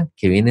persona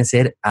que viene a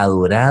ser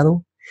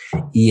adorado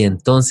y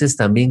entonces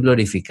también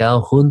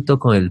glorificado junto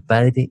con el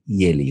Padre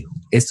y el Hijo.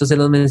 Esto se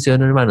los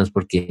menciono, hermanos,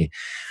 porque,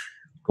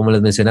 como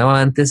les mencionaba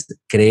antes,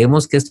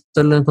 creemos que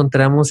esto lo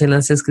encontramos en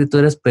las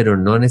Escrituras, pero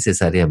no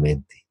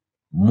necesariamente.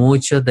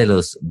 Muchos de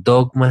los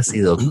dogmas y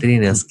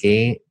doctrinas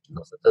que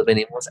nosotros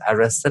venimos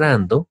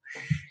arrastrando,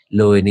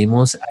 lo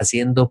venimos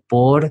haciendo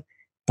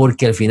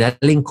porque al final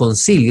en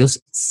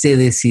concilios se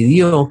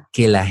decidió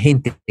que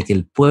que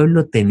el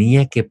pueblo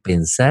tenía que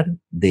pensar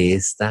de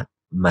esta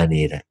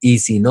manera. Y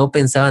si no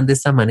pensaban de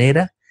esta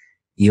manera,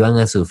 iban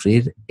a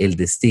sufrir el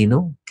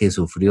destino que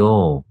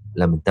sufrió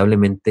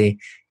lamentablemente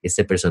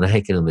este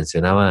personaje que nos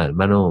mencionaba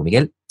hermano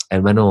Miguel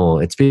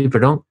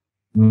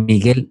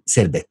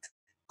Servet.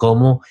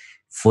 Cómo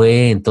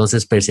fue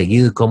entonces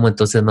perseguido y cómo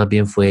entonces más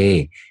bien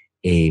fue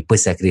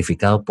pues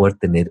sacrificado por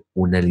tener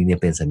una línea de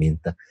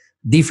pensamiento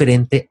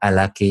diferente a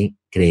la que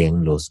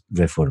creen los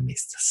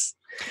reformistas.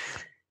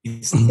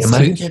 Sí,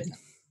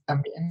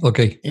 también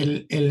okay.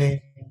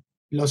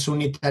 Los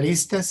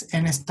unitaristas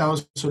en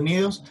Estados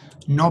Unidos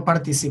no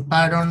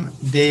participaron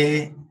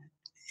de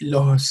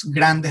los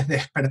grandes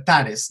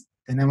despertares.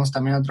 Tenemos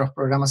también otros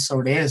programas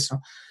sobre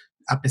eso.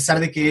 A pesar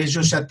de que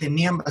ellos ya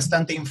tenían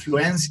bastante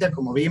influencia,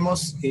 como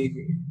vimos,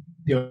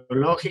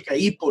 teológica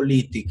y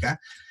política,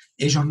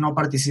 ellos no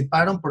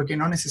participaron porque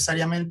no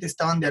necesariamente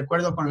estaban de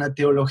acuerdo con la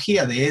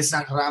teología de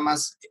esas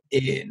ramas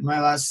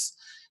nuevas,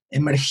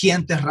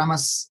 emergentes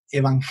ramas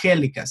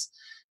evangélicas,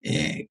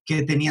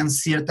 que tenían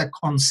cierta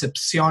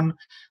concepción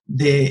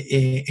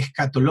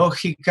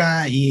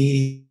escatológica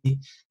y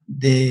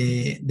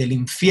del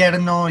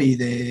infierno y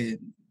de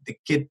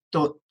qué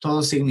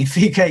todo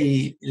significa,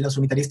 y los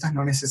unitaristas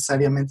no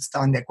necesariamente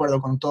estaban de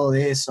acuerdo con todo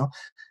de eso,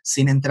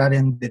 sin entrar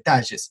en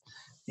detalles.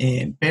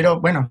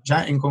 Pero bueno,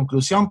 ya en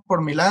conclusión,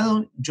 por mi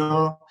lado,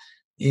 yo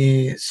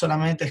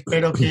solamente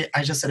espero que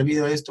haya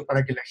servido esto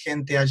para que la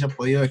gente haya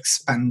podido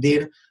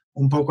expandir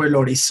un poco el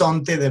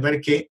horizonte de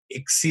ver que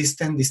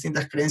existen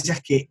distintas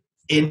creencias que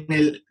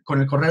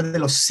con el correr de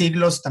los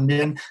siglos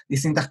también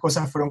distintas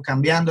cosas fueron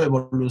cambiando,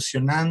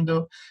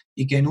 evolucionando,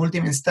 y que en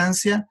última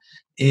instancia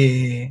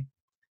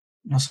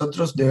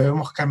nosotros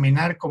debemos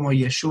caminar como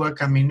Yeshua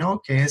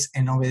caminó, que es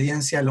en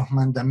obediencia a los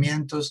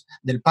mandamientos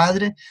del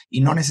Padre,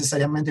 y no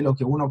necesariamente lo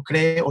que uno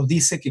cree o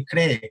dice que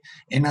cree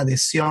en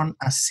adhesión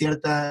a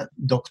cierta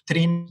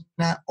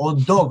doctrina o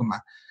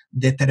dogma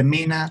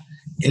determina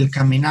el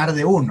caminar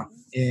de uno.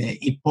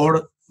 Y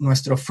por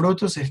nuestros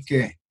frutos es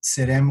que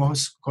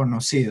seremos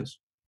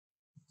conocidos.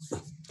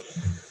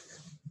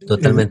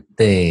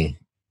 Totalmente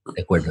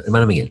de acuerdo.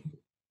 Hermano Miguel.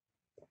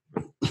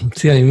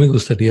 Sí, a mí me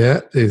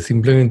gustaría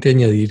simplemente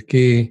añadir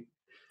que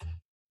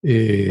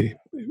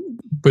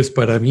pues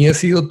para mí ha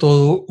sido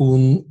todo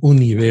un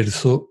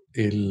universo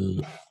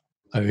el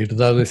haber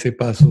dado ese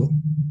paso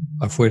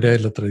afuera de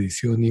la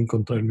tradición y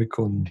encontrarme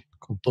con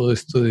todo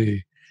esto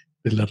de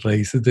las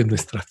raíces de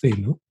nuestra fe,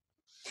 ¿no?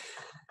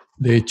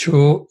 De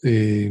hecho,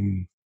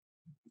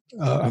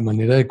 a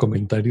manera de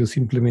comentario,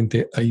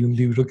 simplemente hay un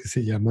libro que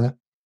se llama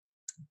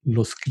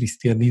Los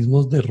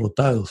cristianismos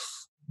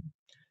derrotados,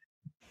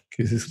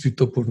 que es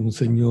escrito por un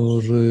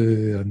señor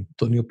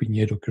Antonio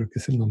Piñero, creo que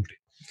es el nombre,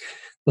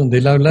 donde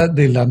él habla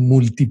de la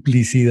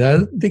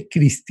multiplicidad de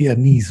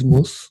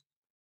cristianismos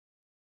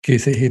que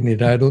se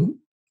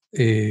generaron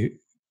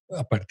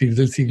a partir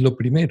del siglo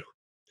I.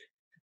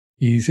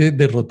 Y dice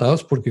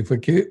derrotados porque fue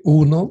que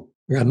uno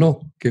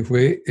ganó, que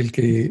fue el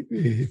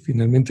que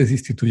finalmente se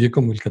instituye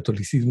como el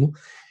catolicismo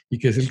y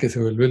que es el que se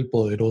vuelve el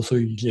poderoso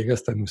y llega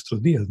hasta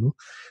nuestros días, ¿no?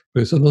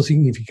 Pero eso no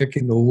significa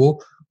que no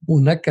hubo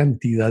una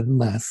cantidad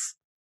más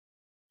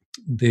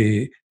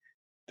de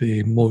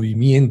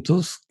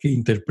movimientos que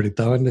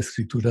interpretaban la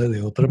escritura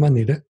de otra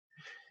manera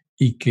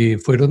y que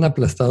fueron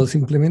aplastados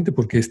simplemente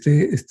porque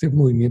este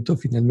movimiento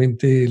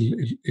finalmente,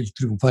 el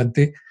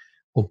triunfante,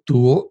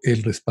 obtuvo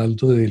el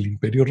respaldo del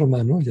Imperio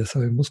Romano, ya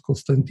sabemos,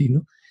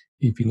 Constantino,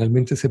 y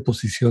finalmente se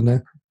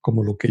posiciona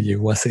como lo que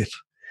llegó a ser.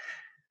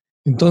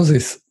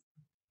 Entonces,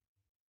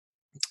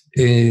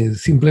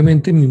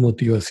 simplemente mi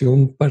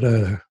motivación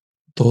para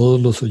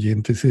todos los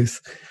oyentes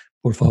es,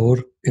 por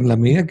favor, en la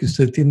medida que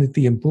usted tiene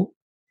tiempo,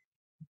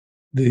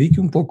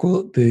 dedique un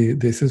poco de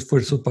ese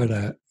esfuerzo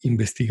para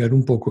investigar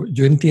un poco.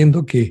 Yo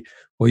entiendo que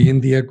hoy en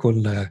día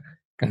con la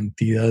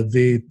cantidad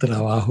de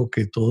trabajo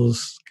que todo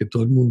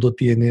el mundo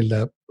tiene,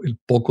 el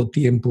poco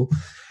tiempo,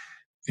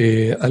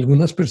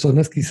 algunas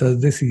personas quizás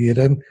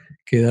decidieran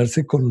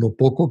quedarse con lo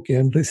poco que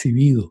han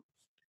recibido.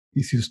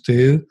 Y si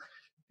usted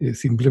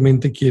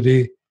simplemente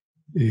quiere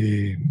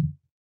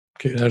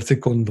quedarse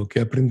con lo que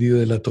ha aprendido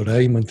de la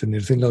Torá y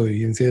mantenerse en la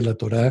obediencia de la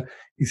Torá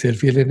y ser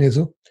fiel en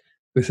eso,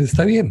 pues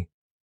está bien.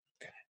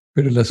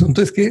 Pero el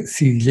asunto es que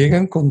si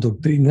llegan con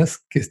doctrinas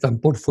que están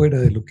por fuera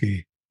de lo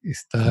que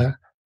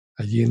está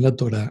allí en la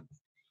Torá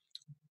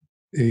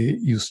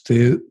y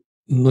usted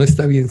no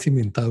está bien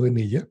cimentado en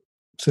ella,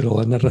 se lo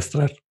van a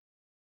arrastrar.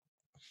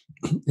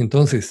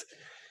 Entonces,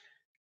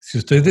 si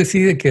usted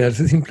decide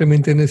quedarse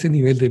simplemente en ese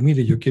nivel de,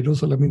 mire, yo quiero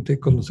solamente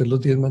conocer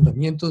los 10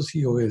 mandamientos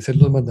y obedecer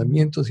los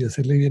mandamientos y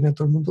hacerle bien a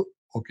todo el mundo,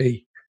 ok,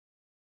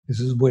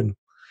 eso es bueno.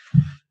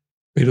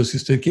 Pero si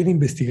usted quiere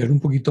investigar un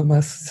poquito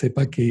más,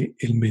 sepa que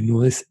el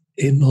menú es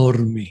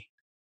enorme,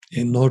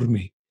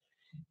 enorme,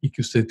 y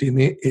que usted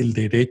tiene el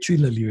derecho y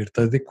la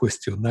libertad de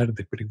cuestionar,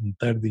 de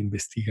preguntar, de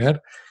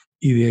investigar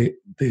y de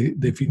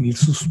definir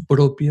sus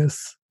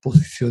propias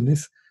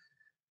posiciones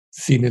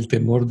sin el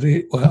temor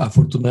de,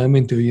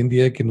 afortunadamente hoy en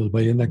día, de que nos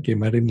vayan a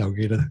quemar en la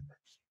hoguera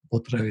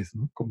otra vez,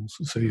 ¿no? Como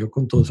sucedió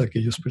con todos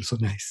aquellos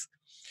personajes.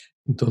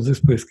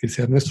 Entonces, pues, que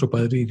sea nuestro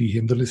Padre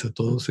dirigiéndoles a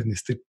todos en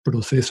este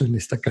proceso, en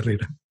esta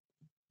carrera.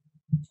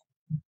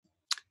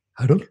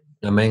 ¿Harold?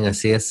 Amén,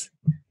 así es.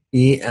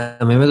 Y a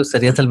mí me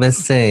gustaría tal vez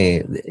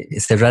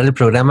cerrar el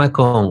programa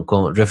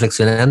con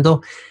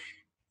reflexionando.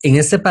 En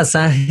este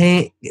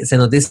pasaje se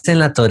nos dice en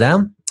la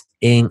Torá,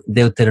 en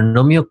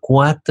Deuteronomio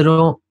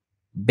 4,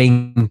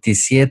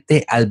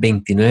 27 al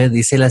 29,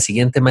 dice de la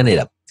siguiente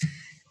manera: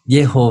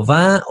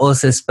 Jehová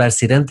os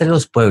esparcirá entre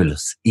los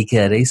pueblos y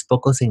quedaréis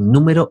pocos en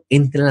número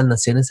entre las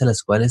naciones a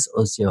las cuales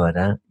os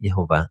llevará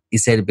Jehová, y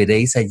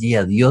serviréis allí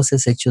a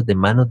dioses hechos de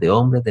manos de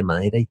hombres, de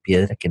madera y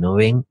piedra, que no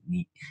ven,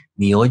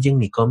 ni oyen,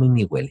 ni comen,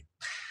 ni huelen.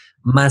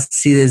 Mas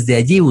si desde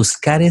allí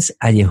buscares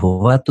a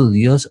Jehová tu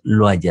Dios,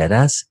 lo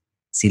hallarás,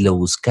 si lo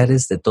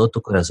buscares de todo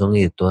tu corazón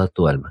y de toda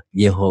tu alma.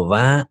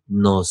 Jehová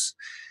nos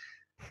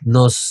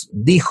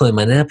dijo de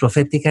manera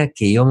profética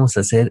que íbamos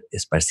a ser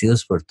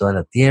esparcidos por toda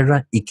la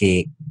tierra y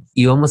que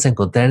íbamos a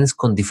encontrarnos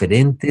con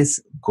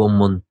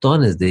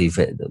montones de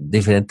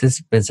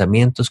diferentes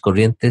pensamientos,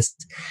 corrientes,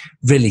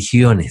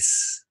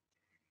 religiones.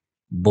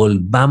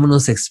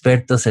 Volvámonos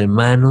expertos,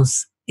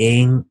 hermanos,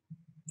 en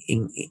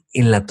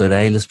la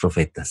Torá y los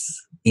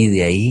profetas. Y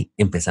de ahí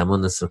empezamos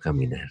nuestro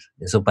caminar.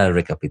 Eso para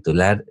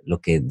recapitular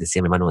lo que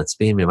decía mi hermano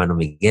Matspin, mi hermano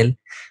Miguel.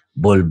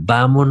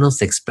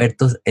 Volvámonos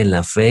expertos en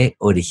la fe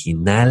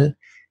original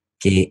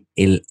que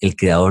el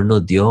Creador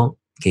nos dio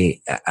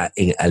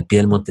al pie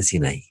del monte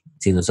Sinaí.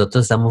 Si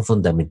nosotros estamos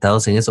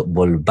fundamentados en eso,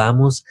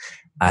 volvamos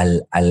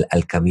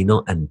al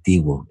camino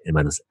antiguo,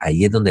 hermanos.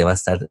 Ahí es donde va a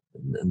estar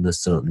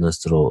nuestro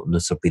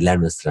pilar,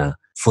 nuestro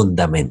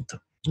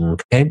fundamento.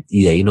 ¿Okay?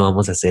 Y de ahí no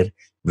vamos a ser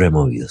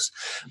removidos.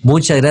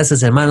 Muchas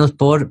gracias, hermanos,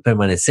 por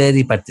permanecer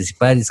y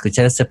participar y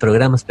escuchar este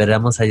programa.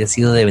 Esperamos haya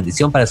sido de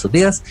bendición para sus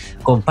vidas.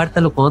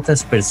 Compártalo con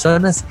otras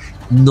personas.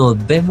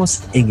 Nos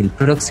vemos en el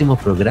próximo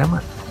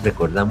programa.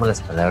 Recordamos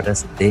las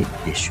palabras de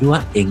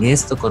Yeshua: en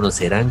esto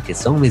conocerán que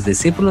son mis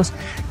discípulos,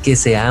 que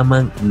se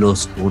aman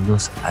los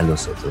unos a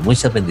los otros.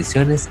 Muchas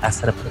bendiciones.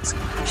 Hasta la próxima.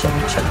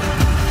 Shalom,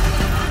 shalom.